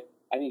they'll say,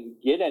 I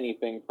didn't get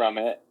anything from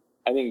it.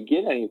 And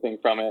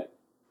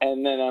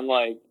then I'm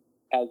like,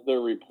 as they're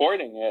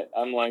reporting it,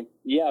 I'm like,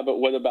 yeah, but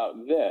what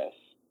about this?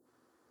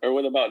 Or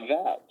what about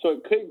that? So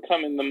it could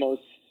come in the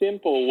most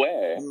simple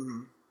way.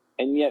 Mm-hmm.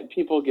 And yet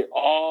people get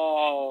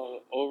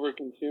all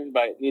overconsumed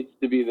by it. Needs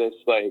to be this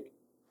like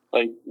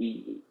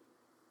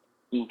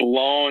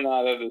blown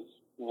out of this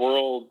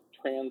world,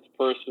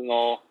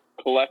 transpersonal,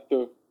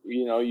 collective,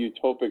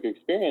 utopic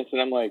experience.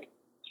 And I'm like,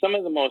 some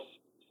of the most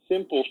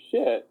simple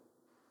shit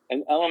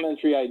and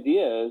elementary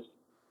ideas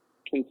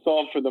can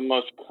solve for the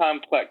most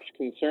complex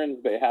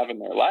concerns they have in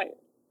their life.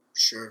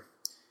 Sure.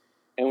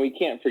 And we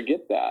can't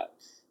forget that.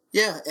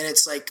 Yeah, and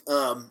it's like,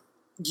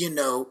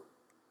 you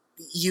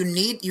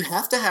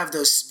have to have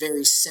those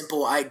very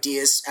simple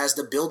ideas as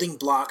the building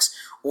blocks,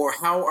 or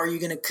how are you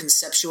going to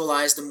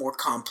conceptualize the more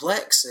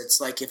complex?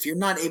 It's like, if you're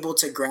not able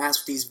to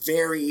grasp these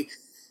very,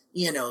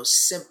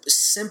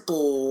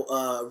 simple,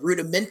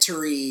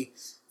 rudimentary,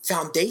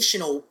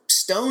 foundational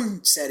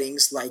stone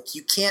settings, like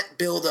you can't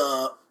build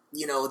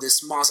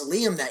this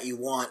mausoleum that you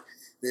want,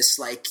 this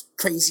like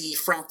crazy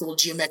fractal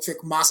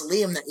geometric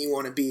mausoleum that you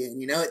want to be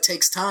in. It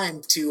takes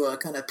time to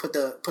kind of put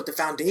the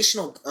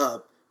foundational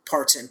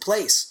parts in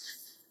place.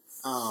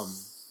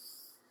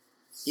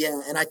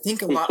 Yeah, and I think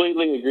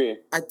completely agree.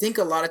 I think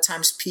a lot of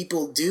times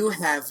people do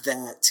have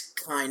that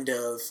kind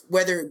of,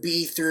 whether it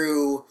be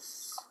through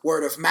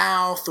word of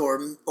mouth or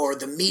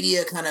the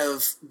media kind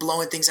of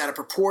blowing things out of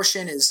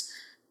proportion, is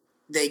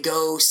they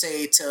go,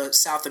 say, to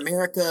South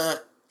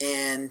America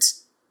and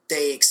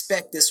they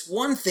expect this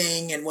one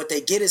thing, and what they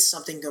get is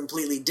something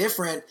completely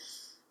different.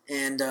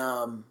 And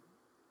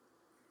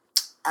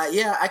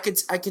I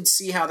could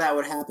see how that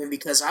would happen,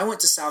 because I went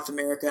to South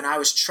America and I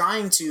was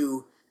trying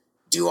to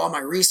do all my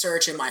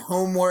research and my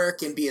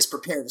homework and be as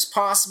prepared as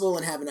possible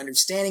and have an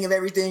understanding of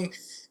everything.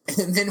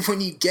 And then when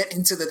you get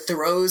into the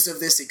throes of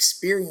this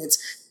experience,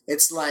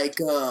 it's like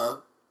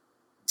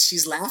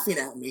she's laughing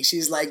at me.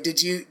 She's like,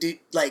 did you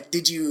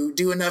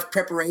do enough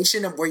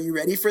preparation? Were you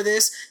ready for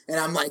this? And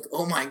I'm like,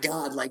 oh my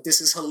God, like,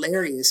 this is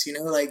hilarious.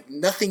 Like,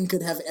 nothing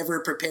could have ever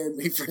prepared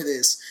me for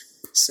this.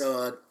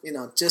 So,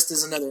 just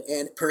as another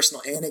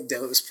personal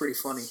anecdote, it was pretty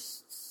funny.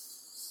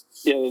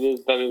 Yeah,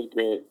 that is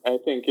great. I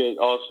think it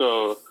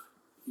also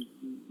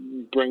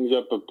brings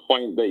up a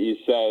point that you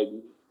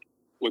said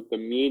with the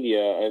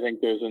media. I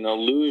think there's an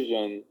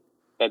illusion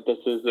that this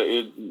is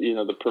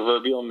the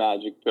proverbial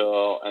magic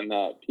pill, and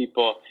that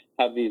people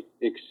have these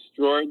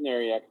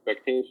extraordinary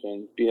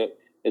expectations, be it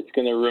it's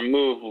going to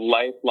remove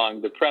lifelong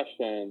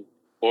depression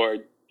or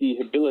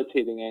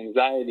debilitating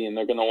anxiety, and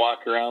they're going to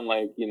walk around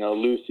like,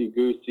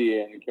 loosey-goosey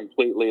and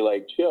completely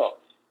like chill.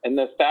 And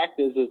the fact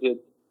is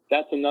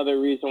that's another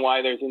reason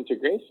why there's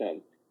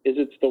integration, is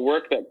it's the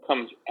work that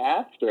comes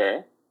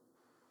after.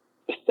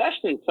 The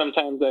session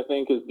sometimes, I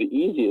think, is the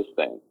easiest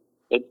thing.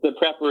 It's the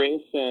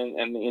preparation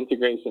and the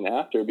integration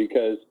after,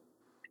 because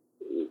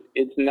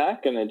it's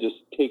not going to just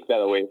take that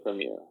away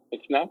from you.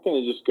 It's not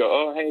going to just go,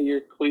 oh, hey,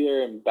 you're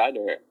clear and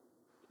better.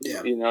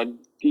 Yeah.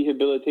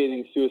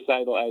 Debilitating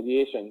suicidal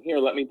ideation. Here,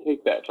 let me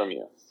take that from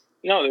you.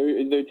 No,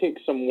 there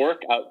takes some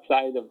work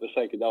outside of the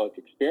psychedelic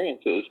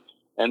experiences,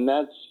 and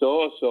that's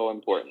so, so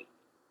important.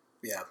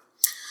 Yeah.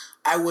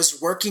 I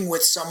was working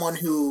with someone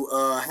who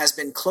has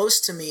been close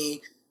to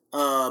me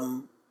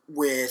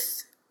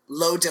with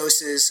low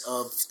doses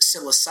of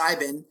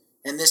psilocybin,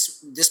 and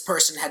this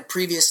person had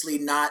previously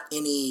not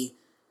any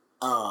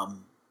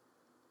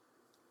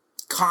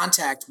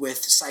contact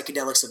with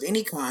psychedelics of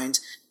any kind,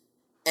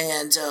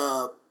 and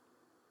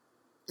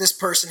this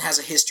person has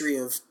a history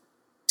of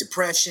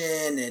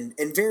depression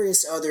and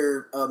various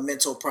other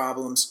mental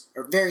problems,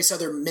 or various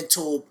other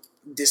mental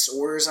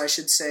disorders, I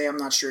should say. I'm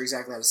not sure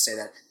exactly how to say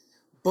that,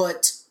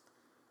 but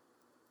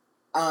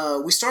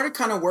we started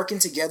kind of working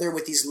together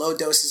with these low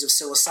doses of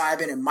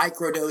psilocybin and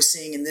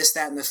microdosing and this,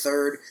 that, and the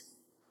third.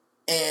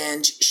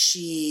 And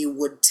she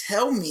would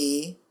tell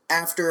me,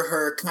 after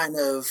her kind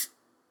of,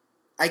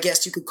 I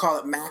guess you could call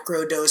it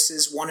macro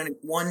doses, 1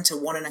 to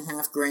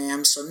 1.5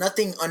 grams. So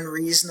nothing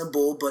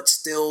unreasonable, but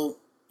still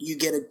you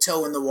get a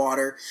toe in the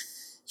water.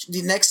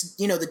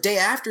 The day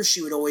after,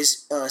 she would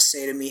always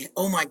say to me,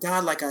 oh my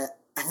God, like I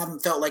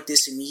haven't felt like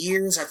this in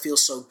years. I feel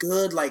so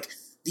good. Like,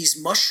 these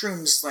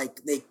mushrooms,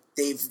 like they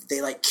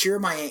like cure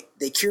my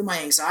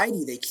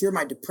anxiety. They cure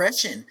my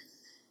depression.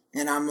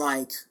 And I'm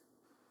like,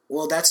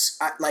 well, that's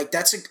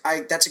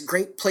a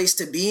great place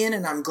to be in,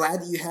 and I'm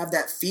glad that you have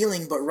that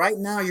feeling. But right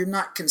now, you're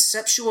not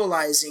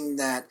conceptualizing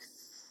that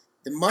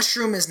the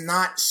mushroom is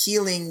not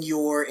healing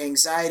your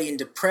anxiety and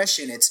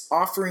depression. It's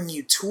offering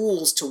you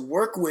tools to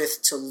work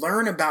with, to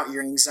learn about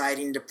your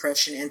anxiety and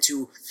depression, and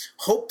to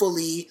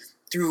hopefully,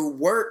 through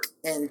work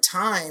and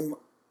time,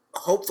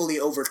 hopefully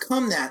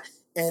overcome that.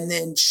 And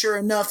then, sure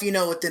enough,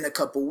 within a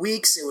couple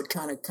weeks, it would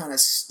kind of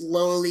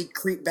slowly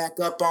creep back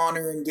up on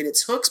her and get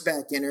its hooks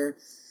back in her.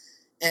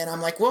 And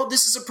I'm like, well,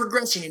 this is a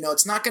progression.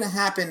 It's not going to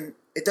happen.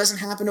 It doesn't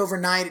happen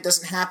overnight. It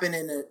doesn't happen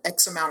in an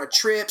X amount of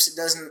trips. It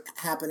doesn't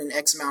happen in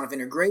X amount of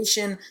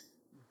integration.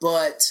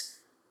 But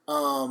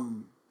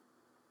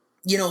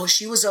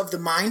she was of the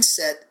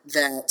mindset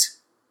that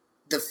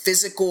the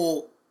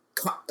physical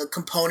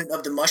component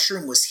of the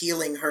mushroom was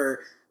healing her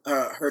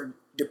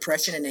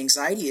depression and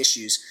anxiety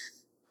issues.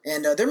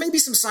 And there may be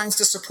some science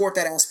to support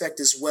that aspect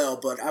as well,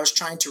 but I was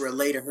trying to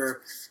relay to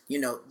her,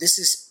 this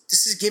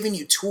is giving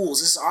you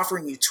tools. This is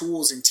offering you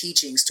tools and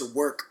teachings to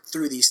work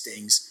through these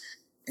things.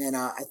 And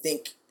I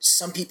think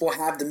some people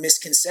have the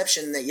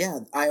misconception that,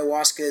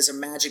 ayahuasca is a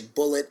magic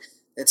bullet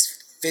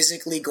that's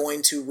physically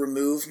going to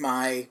remove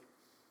my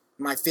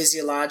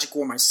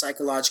physiological or my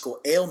psychological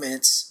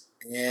ailments,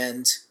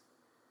 and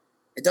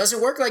it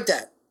doesn't work like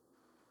that.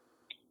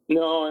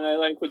 No, and I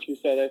like what you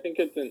said. I think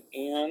it's an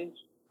and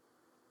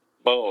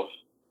both,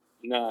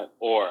 not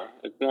or.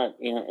 It's not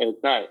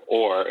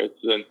or.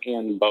 It's an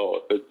and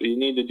both. You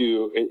need to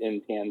do it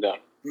in tandem.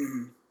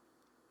 Mm-hmm.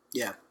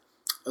 Yeah,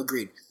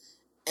 agreed.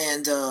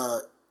 And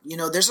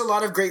there's a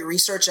lot of great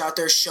research out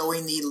there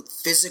showing the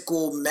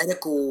physical,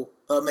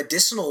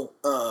 medicinal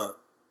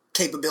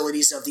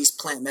capabilities of these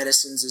plant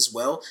medicines as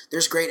well.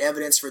 There's great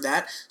evidence for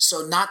that.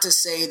 So not to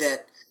say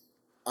that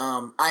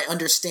I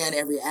understand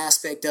every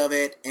aspect of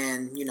it,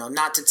 and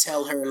not to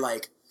tell her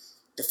like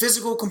the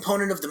physical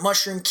component of the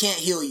mushroom can't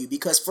heal you,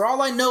 because for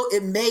all I know,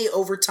 it may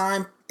over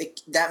time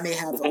that may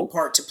have a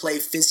part to play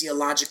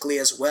physiologically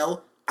as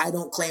well. I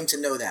don't claim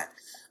to know that,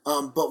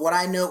 but what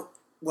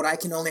I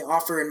can only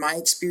offer in my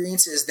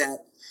experience is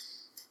that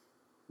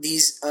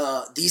these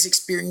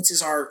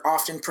experiences are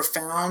often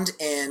profound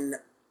and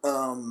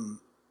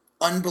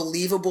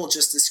unbelievable,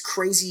 just this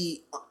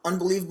crazy,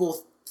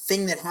 unbelievable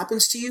thing that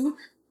happens to you,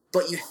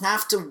 but you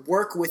have to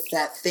work with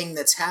that thing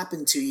that's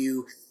happened to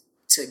you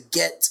to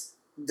get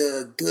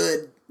the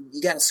good.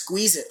 You got to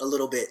squeeze it a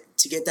little bit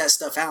to get that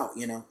stuff out.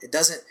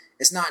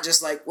 It's not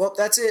just like, well,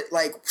 that's it.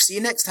 Like, see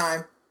you next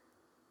time.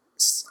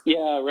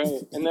 Yeah,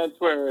 right. And that's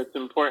where it's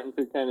important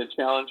to kind of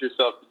challenge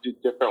yourself to do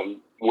different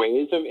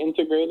ways of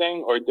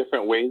integrating or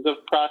different ways of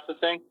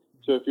processing.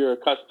 So if you're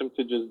accustomed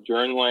to just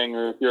journaling,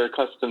 or if you're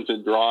accustomed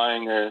to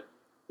drawing or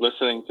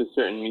listening to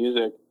certain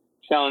music,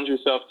 challenge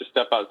yourself to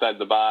step outside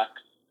the box.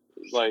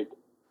 Like,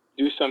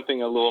 do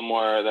something a little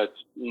more that's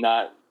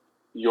not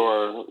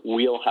your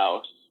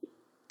wheelhouse.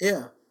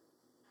 Yeah.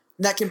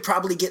 That can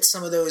probably get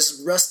some of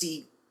those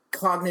rusty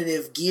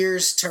cognitive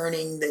gears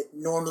turning that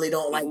normally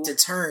don't like to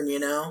turn,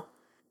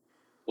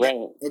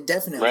 Right. It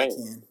definitely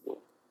can.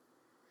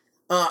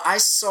 I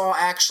saw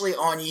actually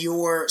on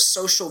your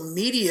social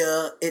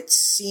media, it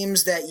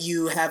seems that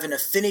you have an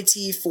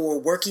affinity for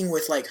working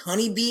with like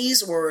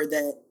honeybees, or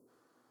that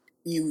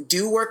you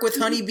do work with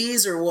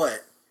honeybees, or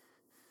what?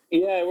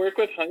 Yeah, I work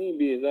with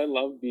honeybees. I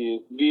love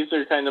bees. Bees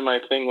are kind of my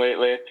thing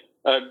lately.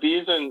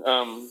 Bees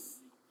and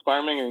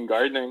farming and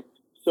gardening.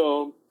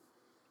 So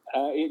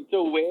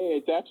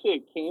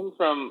it came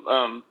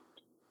from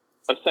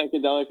a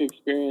psychedelic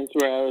experience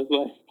where I was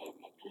like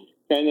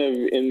kind of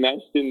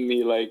enmeshed in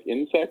the like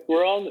insect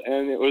world,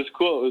 and it was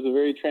cool. It was a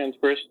very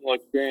transpersonal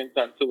experience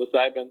on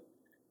psilocybin,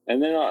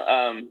 and then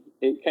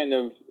it kind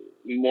of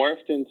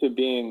morphed into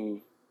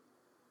being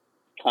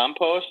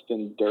compost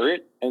and dirt,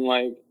 and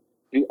like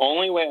the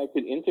only way I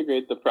could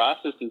integrate the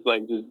process is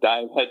like just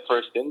dive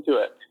headfirst into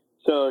it.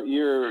 So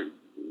you're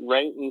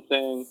right in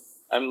saying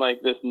I'm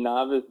like this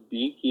novice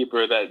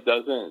beekeeper that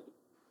doesn't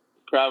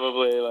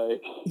probably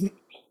like,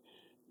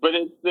 but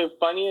it's the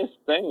funniest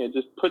thing. It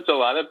just puts a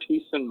lot of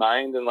peace and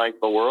mind in like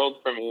the world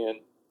for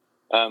me,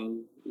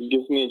 and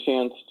gives me a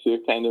chance to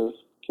kind of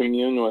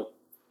commune with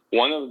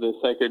one of the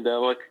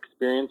psychedelic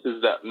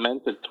experiences that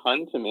meant a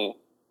ton to me,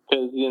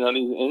 because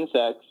these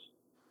insects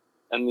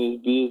and these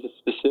bees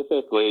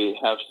specifically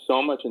have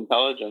so much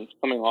intelligence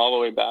coming all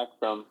the way back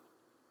from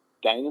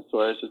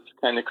dinosaurs. It's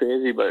kind of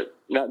crazy, but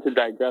not to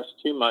digress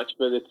too much,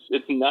 but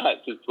it's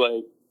nuts. It's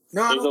like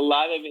there's a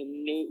lot of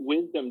innate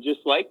wisdom, just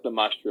like the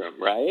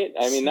mushroom, right?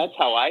 I mean, that's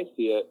how I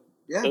see it.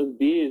 Yeah. Those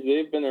bees,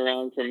 they've been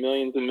around for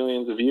millions and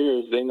millions of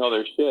years. They know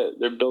their shit.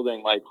 They're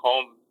building like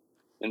homes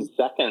in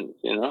seconds,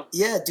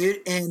 Yeah,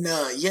 dude. And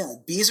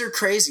bees are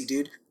crazy,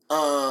 dude.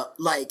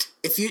 Like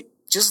if you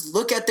just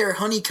look at their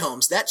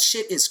honeycombs, that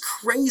shit is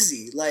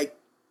crazy. Like,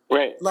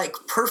 right. Like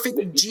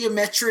perfect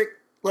geometric,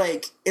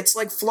 like it's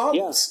like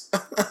flawless.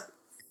 Yeah.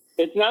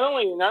 It's not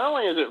only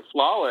is it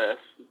flawless,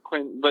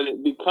 Clint, but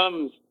it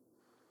becomes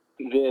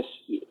this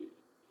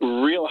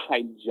real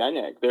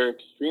hygienic. They're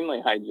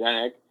extremely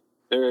hygienic.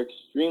 They're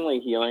extremely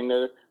healing.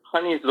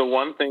 Honey is the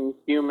one thing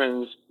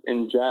humans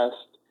ingest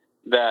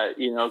that,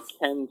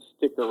 can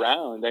stick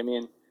around. I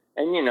mean,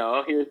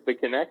 and here's the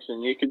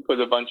connection. You could put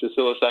a bunch of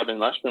psilocybin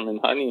mushroom in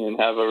honey and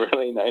have a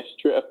really nice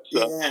trip.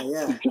 So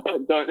yeah.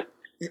 don't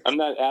I'm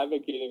not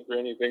advocating for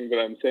anything, but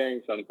I'm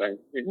saying something.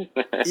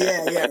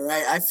 yeah,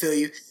 right. I feel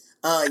you.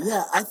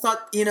 I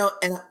thought,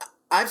 and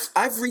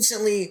I've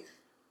recently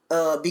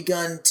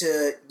begun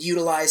to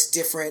utilize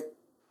different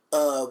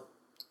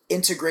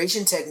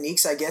integration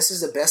techniques, I guess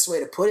is the best way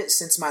to put it,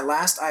 since my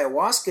last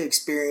ayahuasca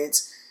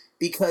experience,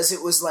 because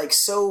it was like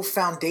so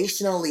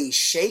foundationally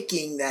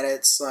shaking that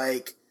it's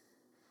like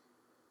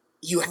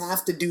you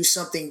have to do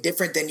something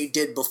different than you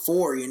did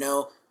before,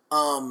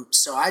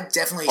 So I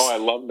definitely... Oh, I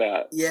love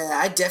that. Yeah,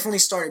 I definitely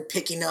started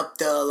picking up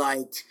the,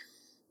 like,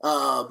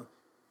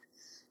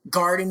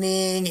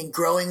 gardening and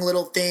growing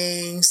little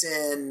things.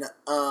 And,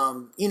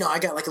 I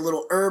got, like, a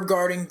little herb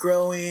garden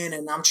growing.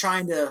 And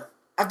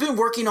I've been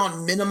working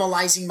on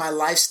minimalizing my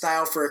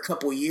lifestyle for a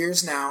couple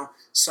years now.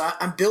 So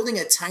I'm building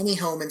a tiny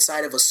home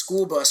inside of a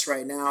school bus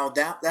right now.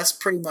 That's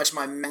pretty much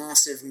my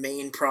massive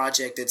main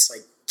project. It's,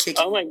 like,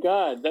 kicking... Oh, my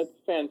God. That's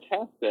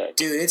fantastic.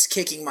 Dude, it's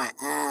kicking my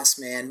ass,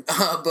 man.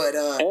 But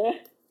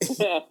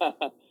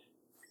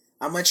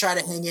I'm going to try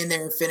to hang in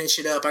there and finish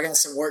it up. I got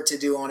some work to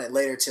do on it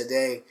later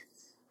today.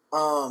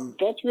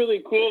 That's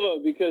really cool, though,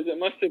 because it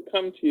must have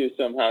come to you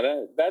somehow.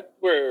 That's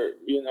where,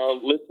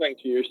 listening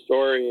to your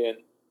story,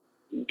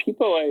 and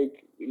people,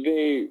 like,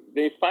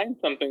 they find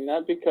something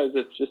not because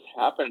it's just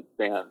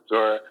happenstance,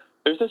 or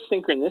there's a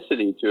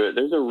synchronicity to it.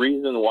 There's a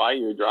reason why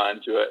you're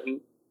drawn to it. And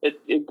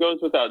it goes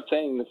without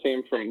saying, the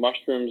same for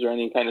mushrooms or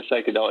any kind of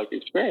psychedelic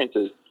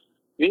experiences.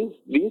 These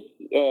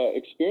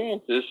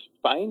experiences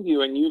find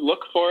you, and you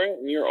look for it,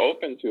 and you're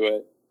open to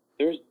it.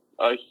 There's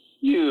a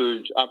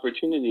huge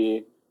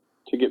opportunity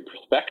to get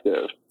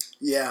perspective.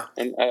 Yeah.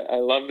 And I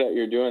love that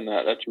you're doing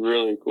that. That's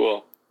really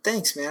cool.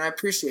 Thanks, man. I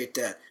appreciate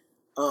that.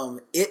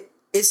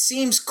 It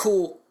seems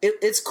cool.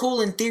 It's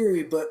cool in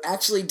theory, but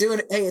actually doing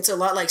it, hey, it's a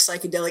lot like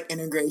psychedelic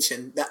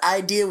integration. The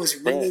idea was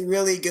really,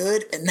 really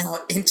good, and now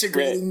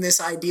integrating this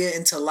idea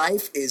into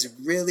life is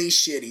really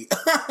shitty.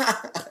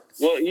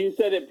 Well, you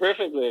said it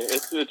perfectly.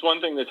 It's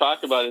one thing to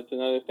talk about. It's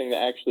another thing to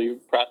actually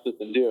process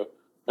and do.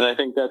 And I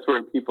think that's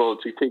where people,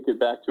 to take it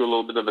back to a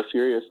little bit of a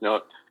serious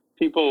note,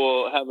 people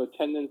will have a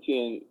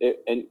tendency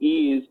and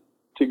ease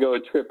to go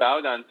trip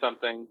out on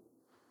something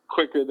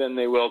quicker than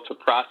they will to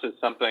process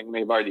something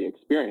they've already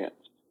experienced.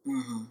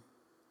 Mm-hmm.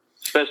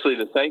 Especially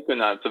the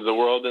psychonauts of the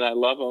world, and I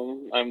love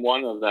them. I'm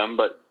one of them.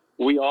 But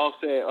we all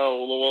say,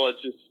 oh, well,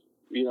 let's just,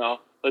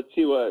 let's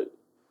see what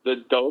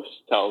the dose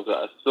tells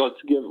us. So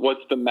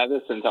what's the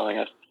medicine telling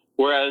us?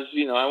 Whereas,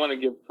 I want to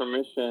give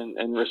permission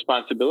and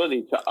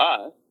responsibility to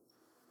us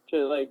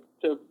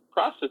to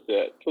process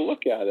it, to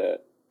look at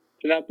it,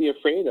 to not be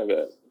afraid of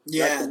it.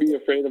 Yeah. Not to be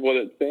afraid of what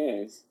it's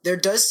saying. There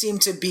does seem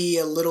to be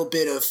a little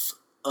bit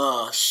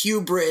of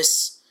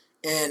hubris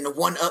and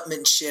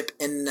one-upmanship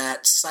in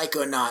that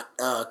psychonaut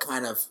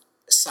kind of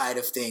side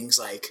of things.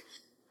 Like,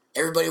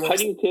 everybody wants... How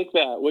do you take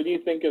that? What do you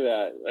think of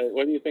that?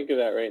 What do you think of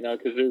that right now?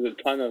 Because there's a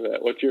ton of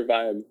it. What's your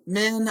vibe?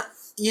 Man,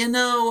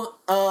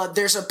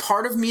 there's a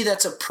part of me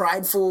that's a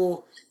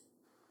prideful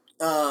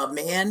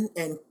man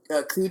and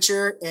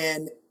creature,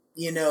 and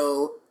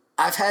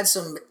I've had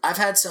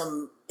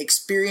some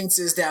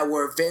experiences that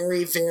were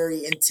very,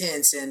 very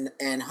intense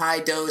and high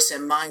dose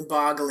and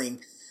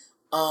mind-boggling.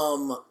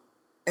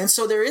 And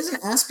so there is an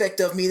aspect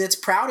of me that's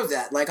proud of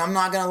that. Like, I'm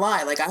not gonna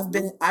lie. Like, I've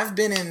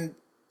been in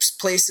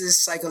places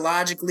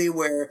psychologically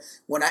where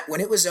when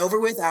it was over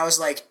with, I was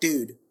like,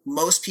 dude,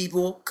 most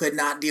people could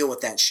not deal with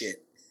that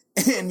shit.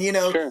 And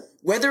Sure.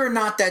 Whether or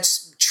not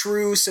that's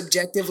true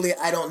subjectively,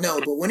 I don't know.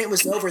 But when it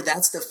was over,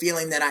 that's the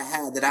feeling that I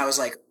had, that I was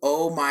like,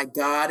 oh my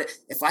God,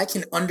 if I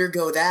can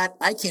undergo that,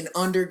 I can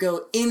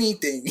undergo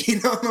anything.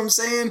 You know what I'm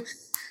saying?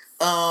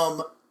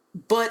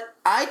 But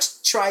I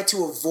try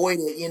to avoid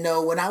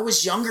it. When I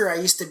was younger, I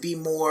used to be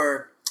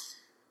more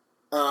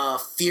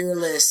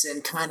fearless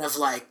and kind of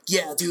like,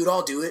 yeah, dude,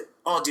 I'll do it.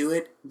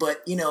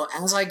 But,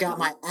 as I got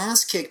my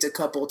ass kicked a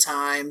couple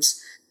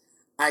times,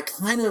 I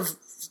kind of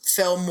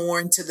fell more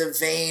into the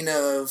vein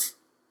of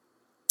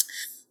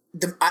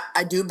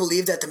I do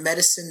believe that the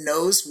medicine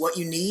knows what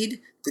you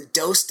need. The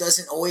dose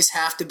doesn't always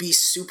have to be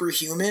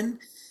superhuman.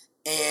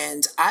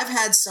 And I've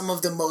had some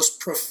of the most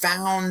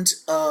profound,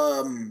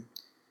 I've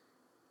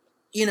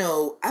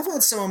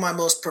had some of my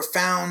most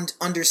profound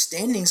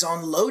understandings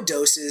on low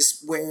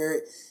doses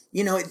where,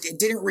 it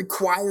didn't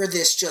require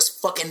this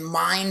just fucking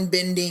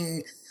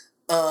mind-bending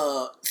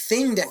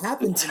thing to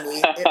happen to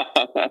me.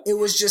 It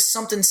was just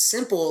something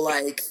simple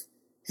like,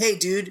 hey,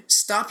 dude,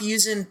 stop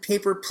using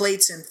paper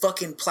plates and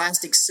fucking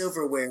plastic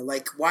silverware.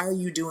 Like, why are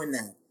you doing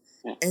that?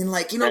 And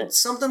like,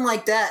 something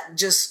like that,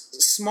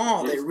 just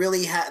small, that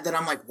really that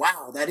I'm like,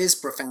 wow, that is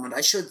profound.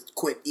 I should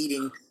quit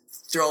eating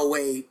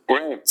throwaway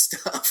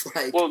stuff.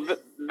 Like, well,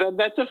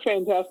 that's a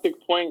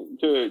fantastic point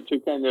to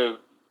kind of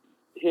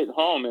hit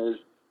home, is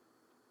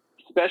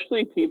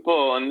especially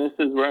people, and this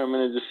is where I'm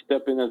going to just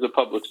step in as a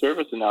public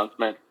service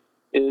announcement,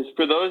 is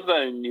for those that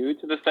are new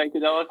to the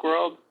psychedelic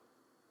world,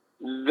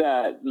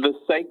 that the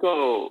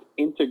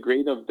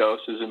psycho-integrative dose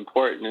is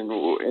important.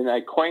 And I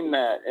coined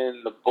that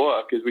in the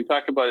book, as we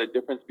talk about a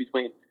difference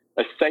between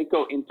a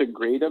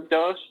psycho-integrative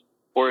dose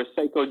or a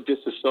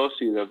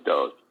psycho-dissociative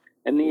dose.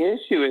 And the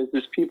issue is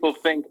people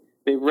think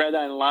they've read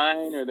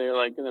online, or they're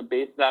like going to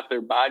base it off their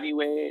body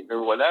weight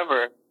or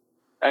whatever.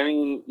 I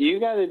mean, you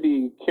got to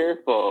be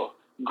careful.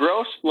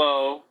 Grow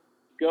slow,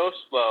 go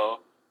slow,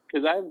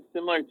 because I've,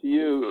 similar to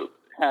you,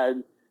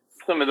 had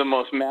some of the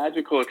most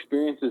magical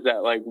experiences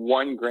at like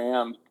 1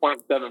 gram,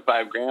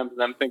 0.75 grams,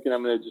 and I'm thinking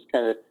I'm going to just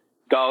kind of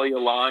dolly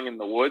along in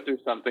the woods or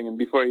something, and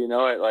before you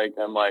know it, like,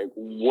 I'm like,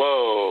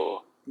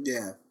 whoa.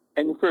 Yeah.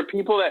 And for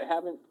people that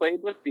haven't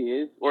played with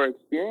these or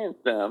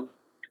experienced them,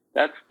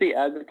 that's the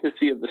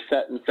advocacy of the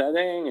set and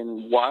setting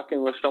and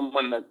walking with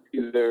someone that's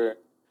either,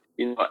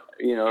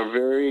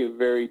 very,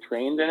 very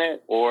trained in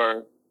it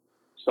or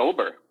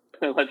sober.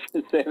 Let's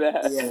just say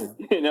that. Yeah.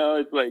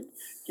 It's like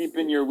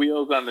keeping your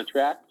wheels on the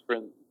tracks for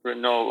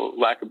no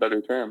lack of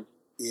better term.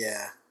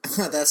 Yeah,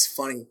 that's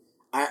funny.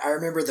 I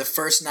remember the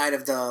first night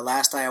of the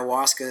last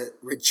ayahuasca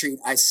retreat,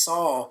 I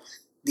saw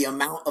the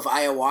amount of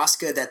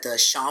ayahuasca that the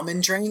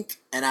shaman drank,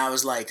 and I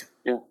was like,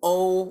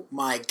 oh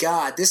my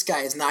God, this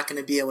guy is not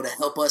going to be able to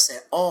help us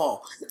at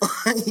all.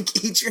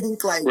 He drank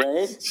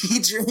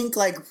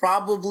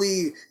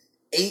probably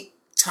 8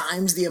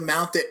 times the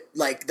amount that,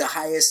 like, the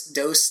highest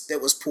dose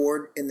that was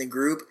poured in the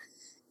group.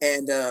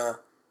 And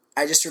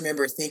I just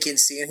remember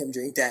seeing him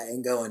drink that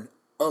and going,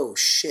 oh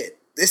shit,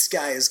 this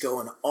guy is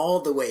going all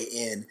the way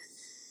in.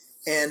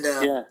 And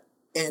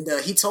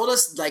he told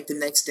us, like, the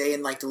next day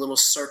in, like, the little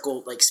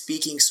circle, like,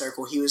 speaking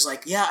circle, he was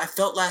like, yeah, I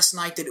felt last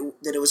night that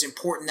it was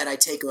important that I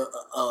take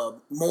a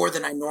more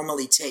than I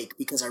normally take,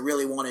 because I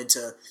really wanted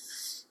to,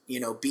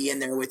 be in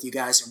there with you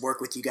guys and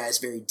work with you guys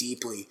very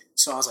deeply.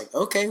 So I was like,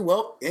 okay,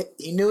 well,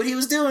 he knew what he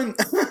was doing.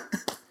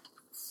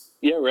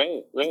 Yeah,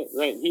 right.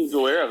 He's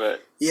aware of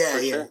it. Yeah.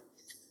 Sure.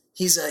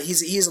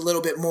 He's a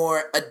little bit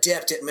more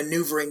adept at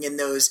maneuvering in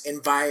those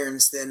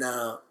environs than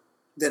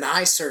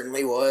I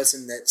certainly was,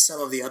 and that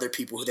some of the other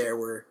people there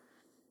were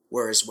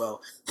as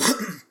well.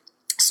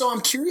 So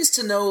I'm curious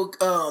to know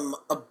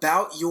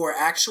about your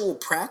actual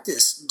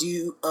practice. Do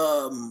you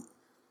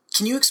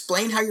can you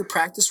explain how your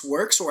practice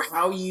works, or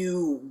how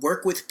you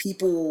work with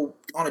people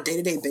on a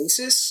day-to-day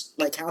basis,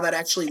 like how that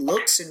actually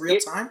looks in real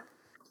time?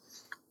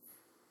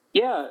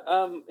 Yeah,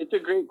 it's a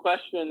great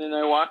question, and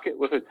I walk it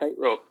with a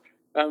tightrope.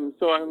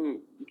 So I'm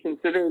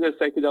considered a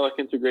psychedelic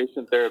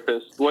integration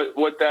therapist.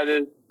 What that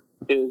is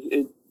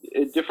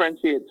it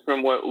differentiates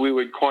from what we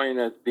would coin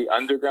as the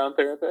underground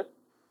therapist.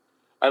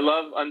 I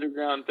love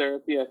underground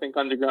therapy. I think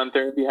underground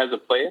therapy has a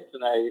place,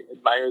 and I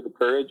admire the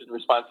courage and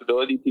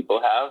responsibility people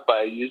have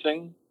by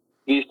using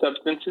these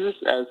substances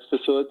as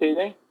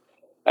facilitating.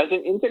 As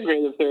an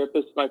integrative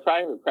therapist, my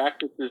private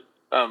practice is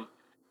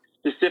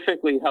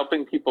specifically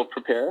helping people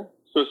prepare.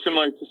 So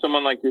similar to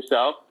someone like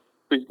yourself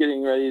who's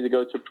getting ready to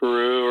go to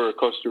Peru or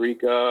Costa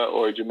Rica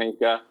or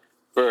Jamaica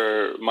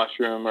for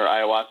mushroom or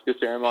ayahuasca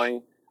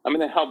ceremony, I'm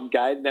going to help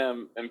guide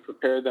them and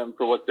prepare them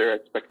for what their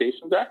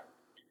expectations are.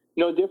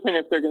 No different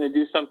if they're going to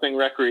do something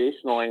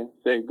recreationally,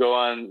 say go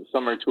on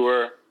summer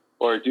tour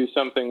or do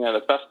something at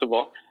a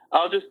festival.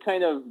 I'll just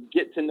kind of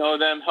get to know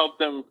them, help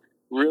them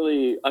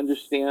really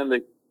understand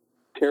the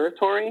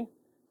territory.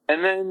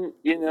 And then,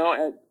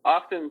 at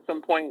often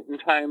some point in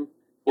time,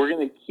 we're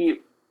going to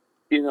keep,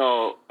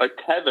 a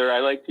tether. I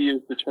like to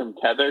use the term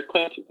tether,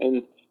 Clint,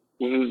 and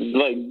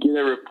like get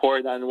a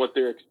report on what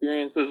their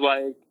experience is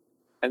like.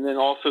 And then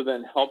also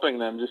then helping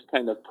them just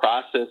kind of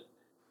process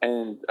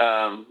and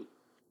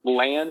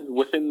land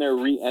within their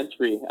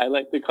re-entry. I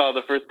like to call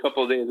the first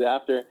couple of days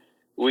after,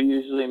 we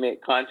usually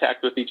make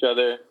contact with each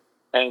other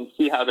and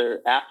see how their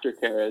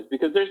aftercare is,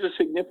 because there's a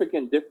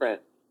significant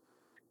difference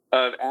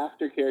of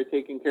aftercare,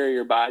 taking care of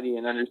your body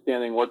and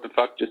understanding what the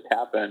fuck just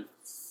happened,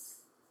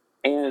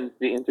 and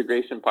the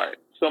integration part.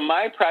 So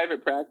my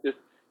private practice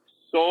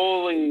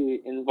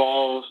solely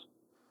involves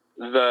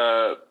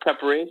the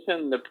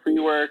preparation, the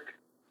pre-work,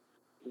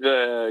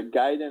 the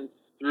guidance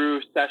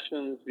through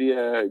sessions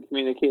via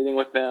communicating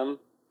with them,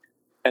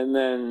 and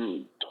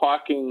then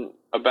talking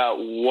about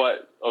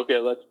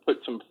let's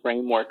put some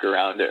framework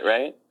around it,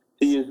 right?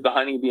 To use the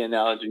honeybee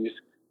analogies,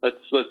 let's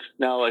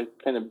now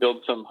kind of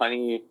build some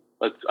honey.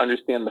 Let's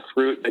understand the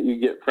fruit that you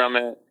get from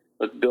it.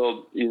 Let's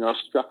build,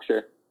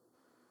 structure.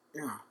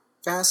 Yeah,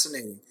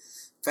 fascinating.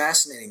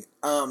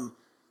 How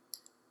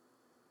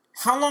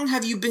long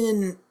have you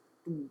been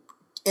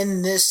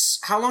in this?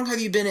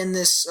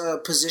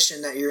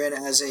 Position that you're in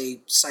as a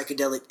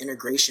psychedelic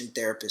integration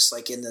therapist?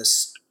 Like in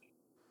this.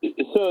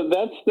 So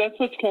that's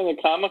what's kind of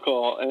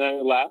comical, and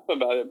I laugh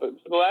about it. But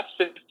for the last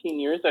 15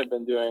 years, I've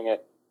been doing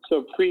it.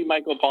 So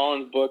pre-Michael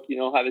Pollan's book,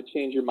 How to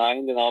Change Your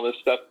Mind and all this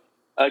stuff.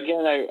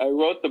 Again, I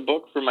wrote the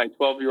book for my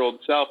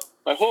 12-year-old self.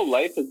 My whole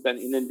life has been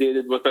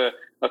inundated with a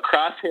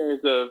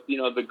crosshairs of,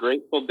 the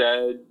Grateful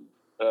Dead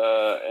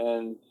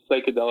and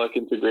psychedelic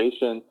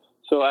integration.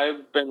 So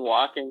I've been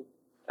walking,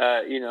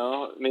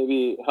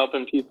 maybe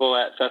helping people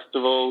at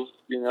festivals,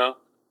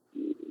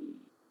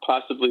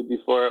 possibly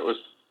before it was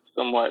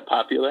somewhat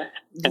popular.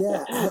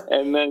 Yeah.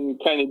 And then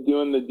kind of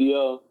doing the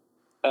deal,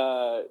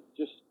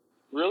 just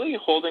really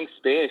holding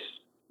space,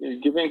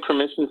 giving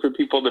permission for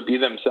people to be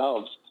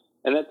themselves.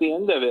 And at the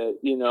end of it,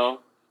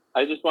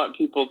 I just want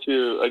people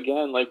to,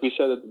 again, like we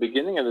said at the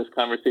beginning of this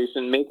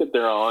conversation, make it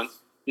their own.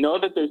 Know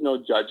that there's no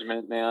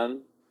judgment,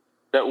 man.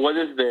 That what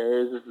is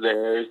theirs is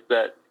theirs.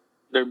 That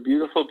they're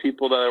beautiful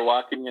people that are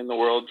walking in the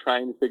world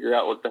trying to figure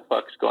out what the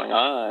fuck's going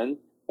on.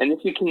 And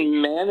if you can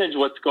manage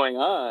what's going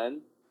on,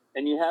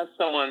 and you have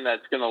someone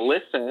that's going to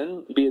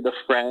listen, be it a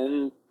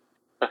friend,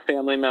 a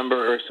family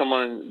member, or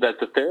someone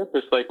that's a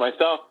therapist like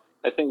myself,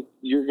 I think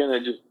you're going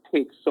to just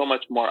take so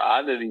much more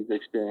out of these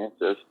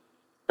experiences.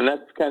 And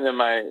that's kind of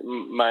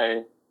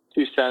my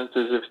 2 cents,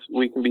 is if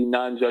we can be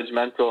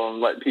non-judgmental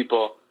and let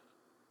people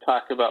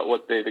talk about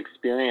what they've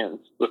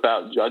experienced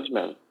without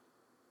judgment.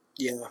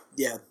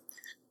 Yeah.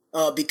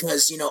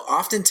 Because,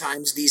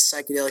 oftentimes these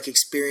psychedelic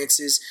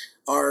experiences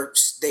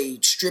they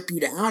strip you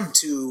down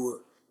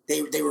to,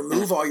 they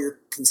remove all your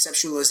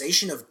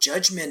conceptualization of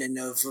judgment and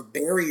of a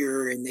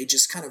barrier, and they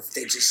just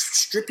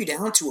strip you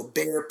down to a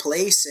bare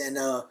place. And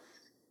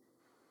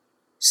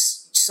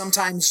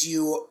sometimes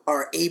you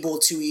are able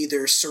to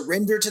either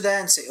surrender to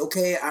that and say,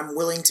 okay, I'm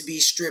willing to be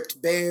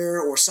stripped bare,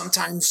 or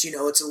sometimes,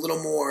 it's a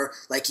little more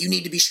like, you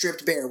need to be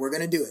stripped bare, we're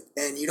going to do it.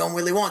 And you don't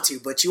really want to,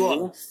 but you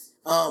are.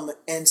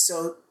 And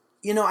so,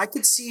 I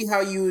could see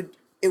how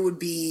it would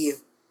be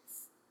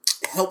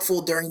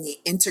helpful during the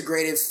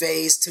integrative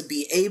phase to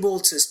be able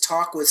to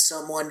talk with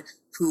someone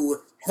who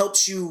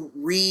helps you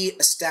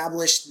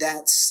re-establish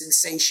that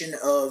sensation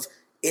of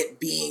it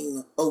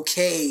being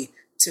okay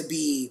to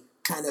be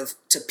kind of,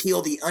 to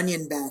peel the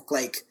onion back,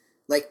 like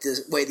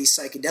the way these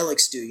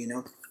psychedelics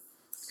do,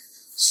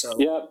 So.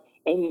 Yeah.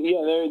 And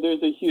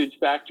there's a huge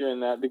factor in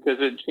that, because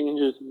it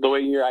changes the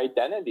way your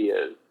identity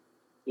is.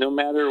 No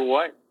matter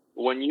what,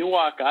 when you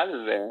walk out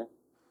of there,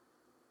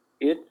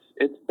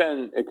 it's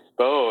been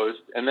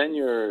exposed, and then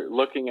you're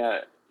looking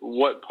at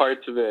what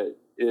parts of it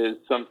is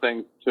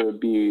something to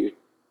be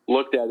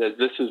looked at as,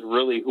 this is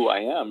really who I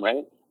am,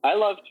 right? I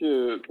love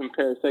to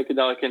compare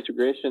psychedelic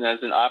integration as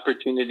an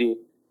opportunity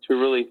to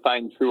really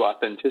find true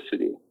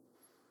authenticity.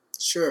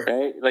 Sure.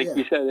 Right? Like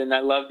you said, and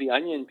I love the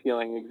onion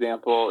peeling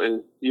example,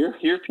 is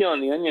you're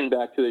peeling the onion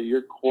back to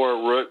your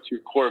core roots, your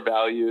core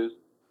values,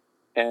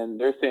 and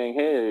they're saying,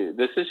 hey,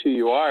 this is who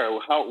you are.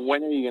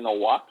 When are you going to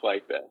walk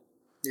like this?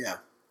 Yeah.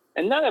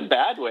 And not in a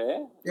bad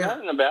way. Yeah.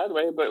 Not in a bad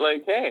way, but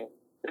like, hey,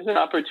 there's an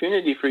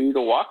opportunity for you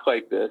to walk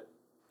like this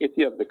if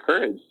you have the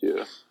courage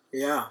to.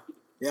 Yeah.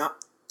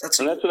 That's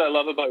what I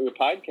love about your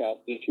podcast,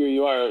 is here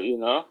you are,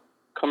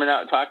 coming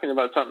out talking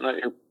about something that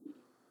you're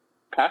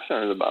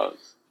passionate about.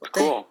 It's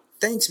cool.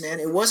 Thanks, man.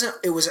 It was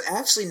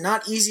actually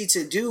not easy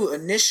to do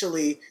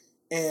initially,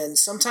 and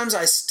sometimes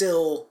I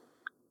still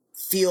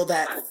feel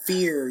that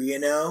fear,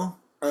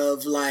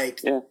 of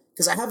like,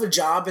 because I have a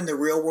job in the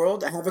real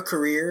world. I have a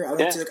career. I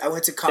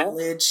went to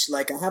college.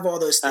 Like, I have all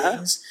those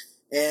things,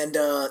 and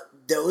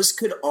those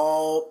could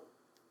all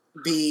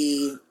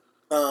be,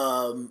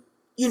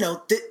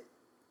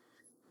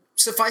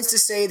 suffice to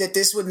say that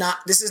this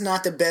is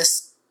not the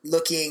best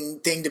looking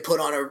thing to put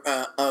on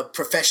a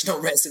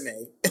professional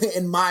resume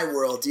in my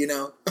world,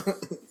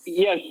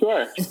 Yeah,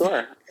 sure.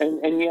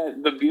 And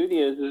yet the beauty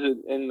is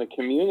in the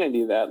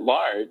community that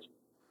large,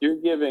 you're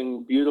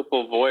giving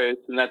beautiful voice,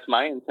 and that's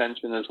my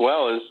intention as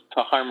well, is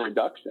to harm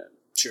reduction.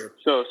 Sure.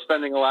 So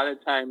spending a lot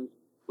of time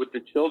with the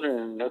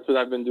children, that's what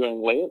I've been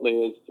doing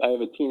lately, is I have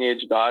a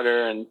teenage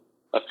daughter and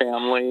a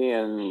family,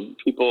 and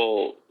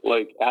people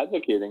like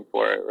advocating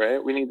for it,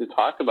 right? We need to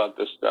talk about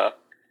this stuff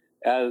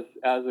as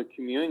a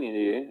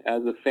community,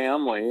 as a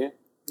family,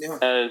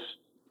 as,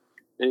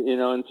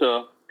 and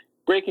so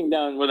breaking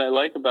down what I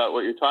like about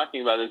what you're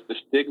talking about is the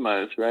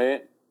stigmas,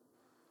 right?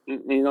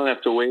 You don't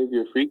have to wave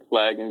your freak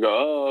flag and go,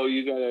 oh,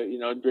 you gotta,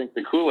 drink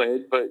the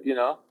Kool-Aid, but,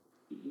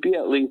 be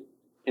at least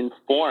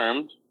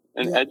informed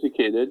and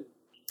educated.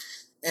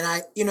 And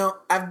I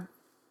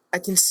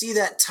can see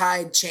that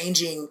tide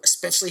changing,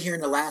 especially here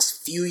in the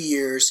last few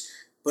years,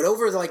 but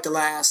over like the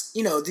last,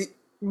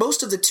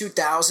 most of the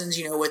 2000s,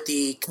 with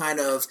the kind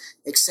of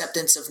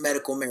acceptance of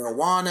medical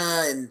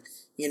marijuana, and,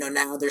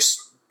 now there's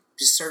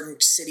certain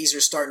cities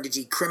are starting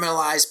to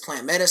decriminalize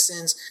plant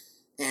medicines,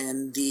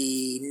 and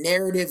the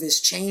narrative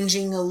is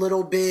changing a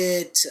little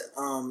bit,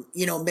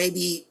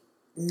 maybe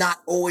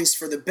not always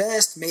for the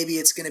best. Maybe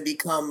it's going to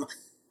become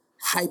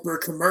hyper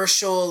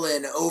commercial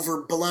and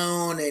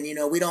overblown, and,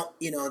 we don't,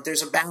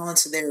 there's a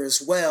balance there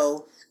as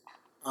well.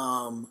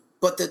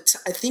 But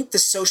I think the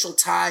social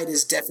tide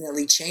is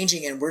definitely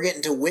changing, and we're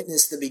getting to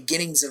witness the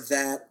beginnings of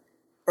that.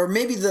 Or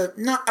maybe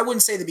I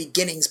wouldn't say the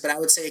beginnings, but I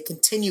would say a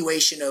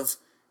continuation of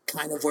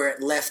kind of where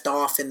it left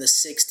off in the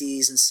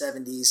 60s and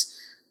 70s.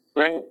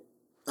 Right.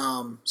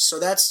 So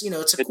that's,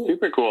 it's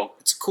super cool.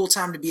 It's a cool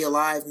time to be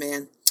alive,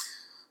 man.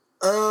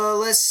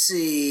 Let's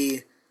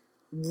see.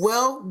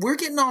 Well, we're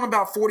getting on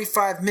about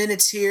 45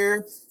 minutes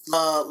here.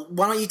 Why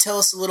don't you tell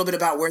us a little bit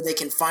about where they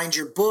can find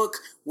your book,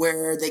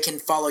 where they can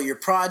follow your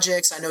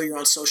projects? I know you're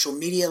on social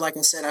media. Like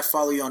I said, I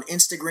follow you on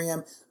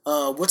Instagram.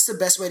 What's the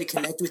best way to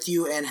connect with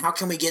you, and how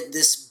can we get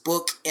this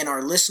book in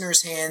our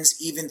listeners' hands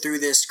even through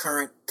this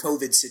current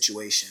COVID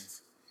situation?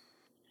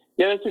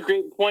 Yeah, that's a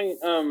great point.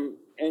 And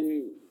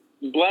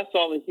bless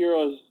all the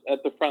heroes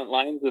at the front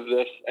lines of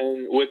this.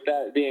 And with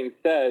that being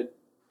said,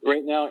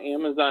 right now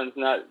Amazon's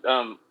not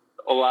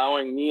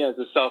allowing me as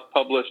a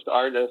self-published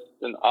artist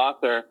and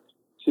author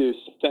to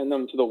send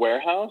them to the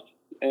warehouse,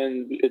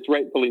 and it's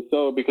rightfully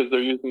so, because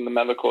they're using the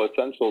medical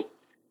essentials.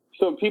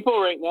 So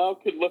people right now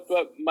could look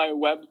up my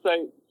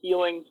website,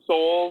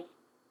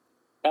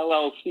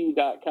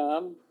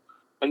 healingsoulsllc.com,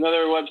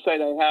 Another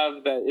website I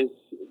have that is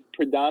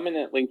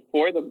predominantly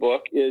for the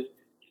book is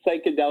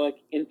Psychedelic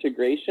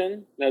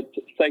Integration. That's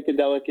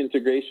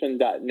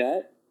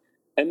psychedelicintegration.net.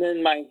 And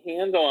then my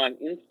handle on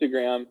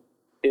Instagram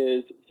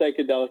is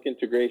Psychedelic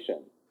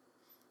Integration.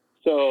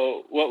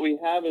 So what we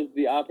have is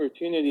the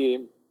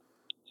opportunity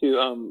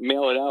to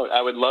mail it out.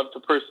 I would love to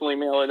personally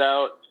mail it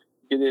out,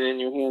 get it in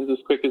your hands as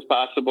quick as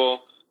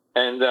possible.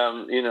 And,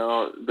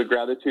 the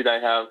gratitude I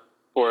have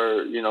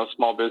for,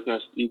 small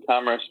business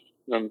e-commerce,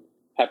 I'm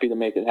happy to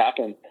make it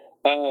happen.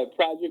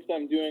 Projects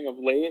I'm doing of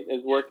late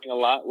is working a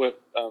lot with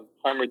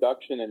harm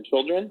reduction in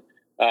children,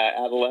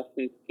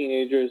 adolescents,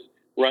 teenagers,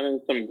 running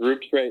some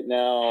groups right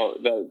now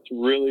that's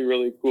really,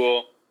 really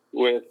cool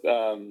with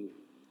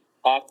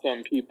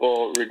awesome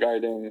people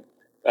regarding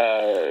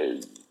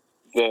the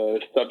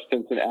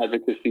substance and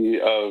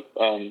advocacy of,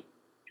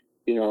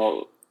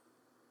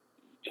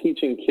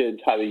 teaching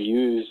kids how to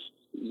use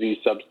these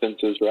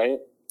substances, right?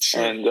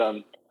 Sure.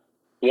 And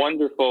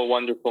wonderful,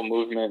 wonderful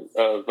movement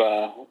of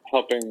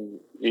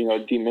helping,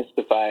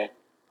 demystify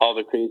all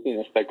the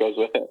craziness that goes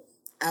with it.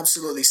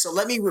 Absolutely. So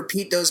let me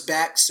repeat those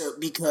back,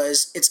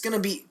 because it's going to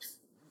be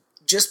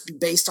just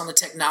based on the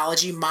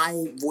technology.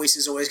 My voice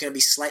is always going to be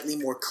slightly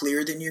more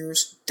clear than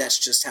yours. That's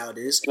just how it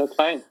is. That's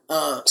fine.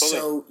 Totally.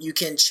 So you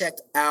can check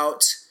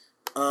out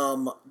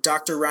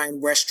Dr.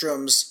 Ryan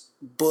Westrum's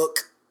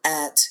book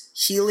at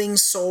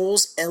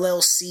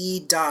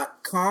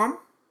healingsoulsllc.com.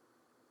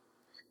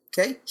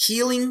 Okay,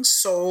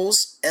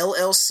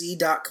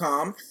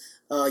 healingsoulsllc.com.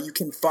 You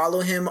can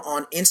follow him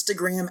on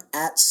Instagram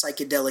at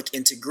Psychedelic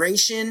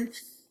Integration.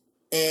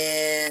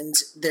 And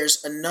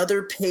there's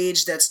another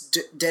page that's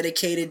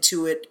dedicated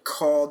to it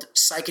called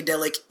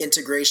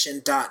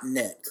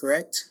psychedelicintegration.net,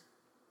 correct?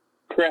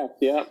 Correct,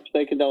 yeah.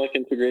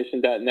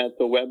 Psychedelicintegration.net,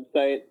 the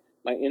website.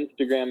 My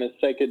Instagram is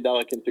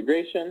Psychedelic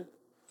Integration.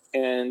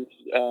 And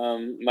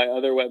my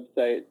other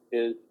website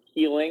is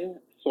Healing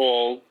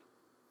Souls,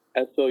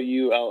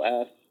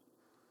 SOULS,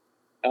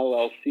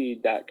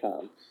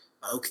 LLC.com.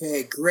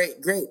 Okay, great.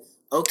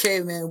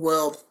 Okay, man,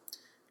 well,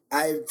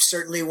 I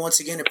certainly once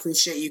again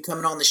appreciate you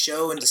coming on the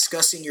show and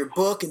discussing your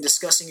book and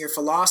discussing your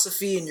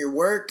philosophy and your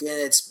work, and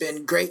it's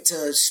been great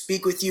to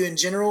speak with you in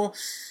general.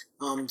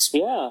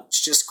 It's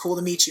just cool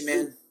to meet you,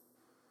 man.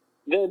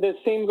 The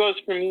same goes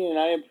for me, and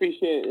I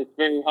appreciate it. It's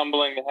very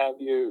humbling to have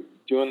you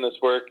doing this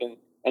work, and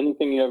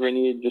anything you ever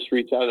need, just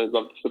reach out. I'd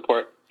love to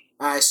support.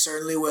 I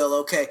certainly will.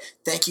 Okay,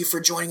 thank you for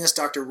joining us,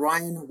 Dr.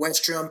 Ryan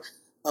Westrum,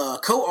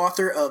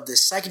 co-author of the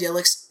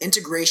Psychedelics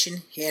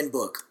Integration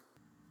Handbook.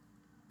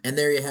 And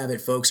there you have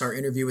it, folks, our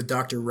interview with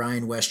Dr.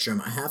 Ryan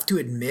Westrum. I have to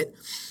admit,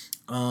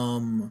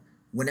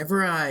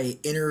 whenever I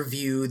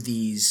interview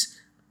these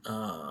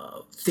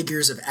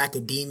figures of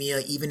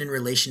academia, even in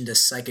relation to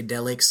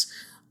psychedelics,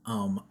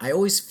 I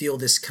always feel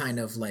this kind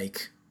of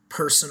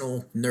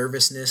personal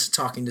nervousness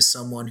talking to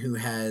someone who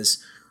has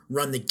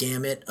run the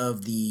gamut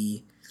of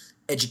the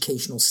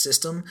educational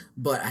system.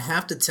 But I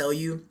have to tell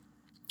you,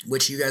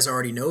 which you guys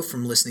already know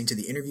from listening to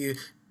the interview,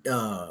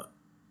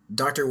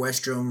 Dr.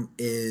 Westrum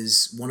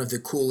is one of the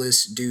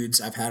coolest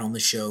dudes I've had on the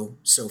show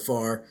so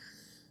far.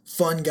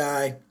 Fun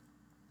guy,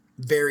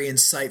 very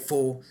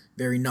insightful,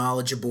 very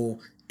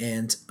knowledgeable,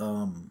 and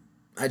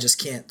I just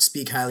can't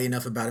speak highly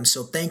enough about him.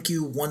 So thank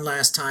you one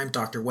last time,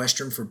 Dr.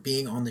 Westrum, for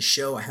being on the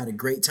show. I had a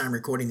great time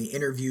recording the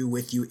interview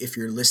with you. If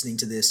you're listening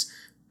to this,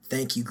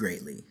 thank you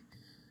greatly.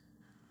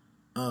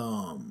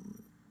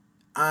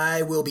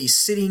 I will be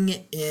sitting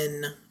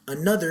in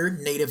another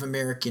Native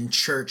American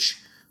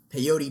church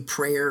peyote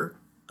prayer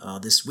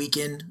this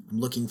weekend. I'm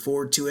looking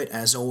forward to it.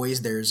 As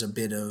always, there's a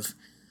bit of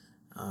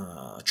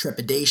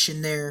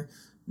trepidation there,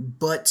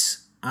 but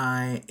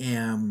I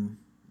am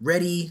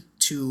ready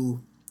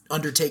to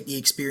undertake the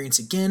experience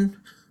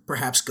again,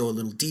 perhaps go a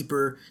little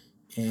deeper,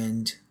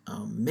 and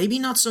maybe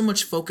not so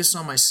much focus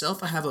on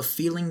myself. I have a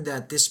feeling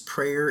that this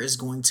prayer is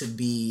going to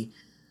be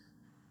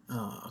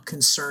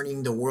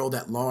concerning the world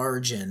at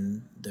large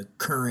and the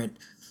current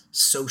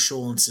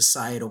social and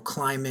societal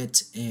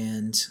climate,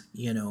 and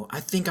I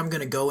think I'm going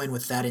to go in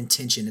with that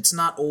intention. It's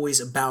not always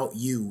about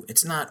you.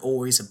 It's not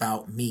always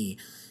about me.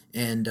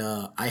 And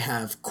I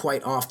have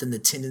quite often the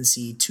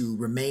tendency to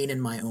remain in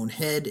my own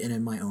head and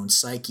in my own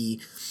psyche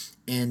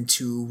and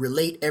to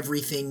relate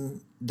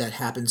everything that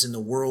happens in the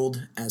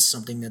world as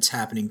something that's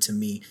happening to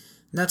me.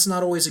 And that's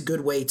not always a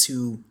good way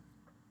to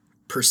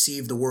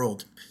perceive the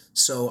world.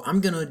 So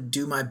I'm going to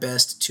do my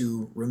best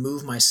to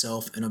remove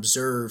myself and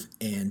observe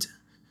and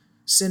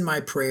send my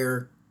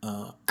prayer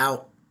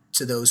out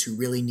to those who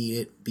really need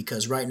it,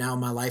 because right now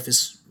my life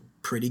is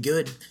pretty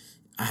good.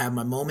 I have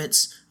my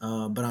moments,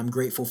 but I'm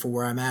grateful for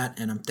where I'm at,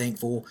 and I'm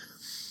thankful,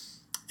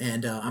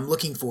 and I'm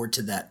looking forward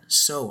to that.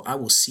 So I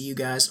will see you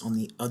guys on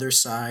the other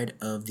side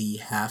of the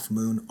half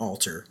moon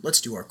altar.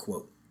 Let's do our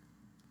quote.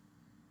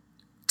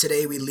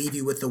 Today we leave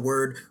you with the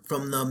word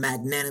from the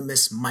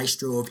magnanimous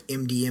maestro of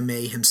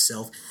MDMA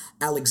himself,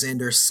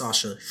 Alexander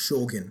Sasha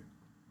Shulgin.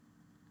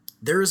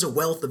 There is a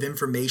wealth of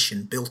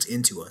information built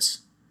into us,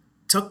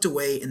 tucked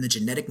away in the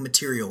genetic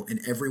material in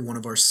every one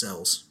of our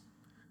cells.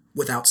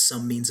 Without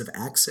some means of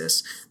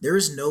access, there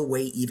is no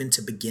way even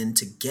to begin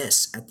to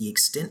guess at the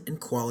extent and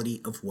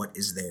quality of what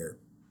is there.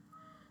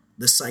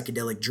 The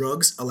psychedelic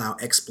drugs allow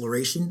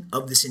exploration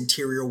of this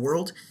interior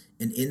world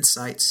and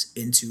insights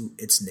into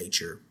its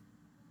nature.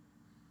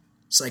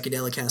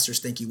 Psychedelic Casters,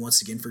 thank you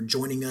once again for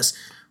joining us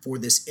for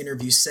this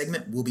interview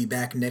segment. We'll be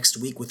back next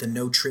week with a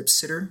No Trip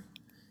Sitter.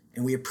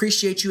 And we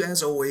appreciate you,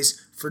 as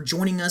always, for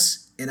joining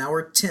us in our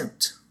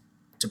attempt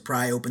to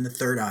pry open the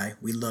third eye.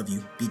 We love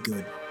you. Be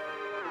good.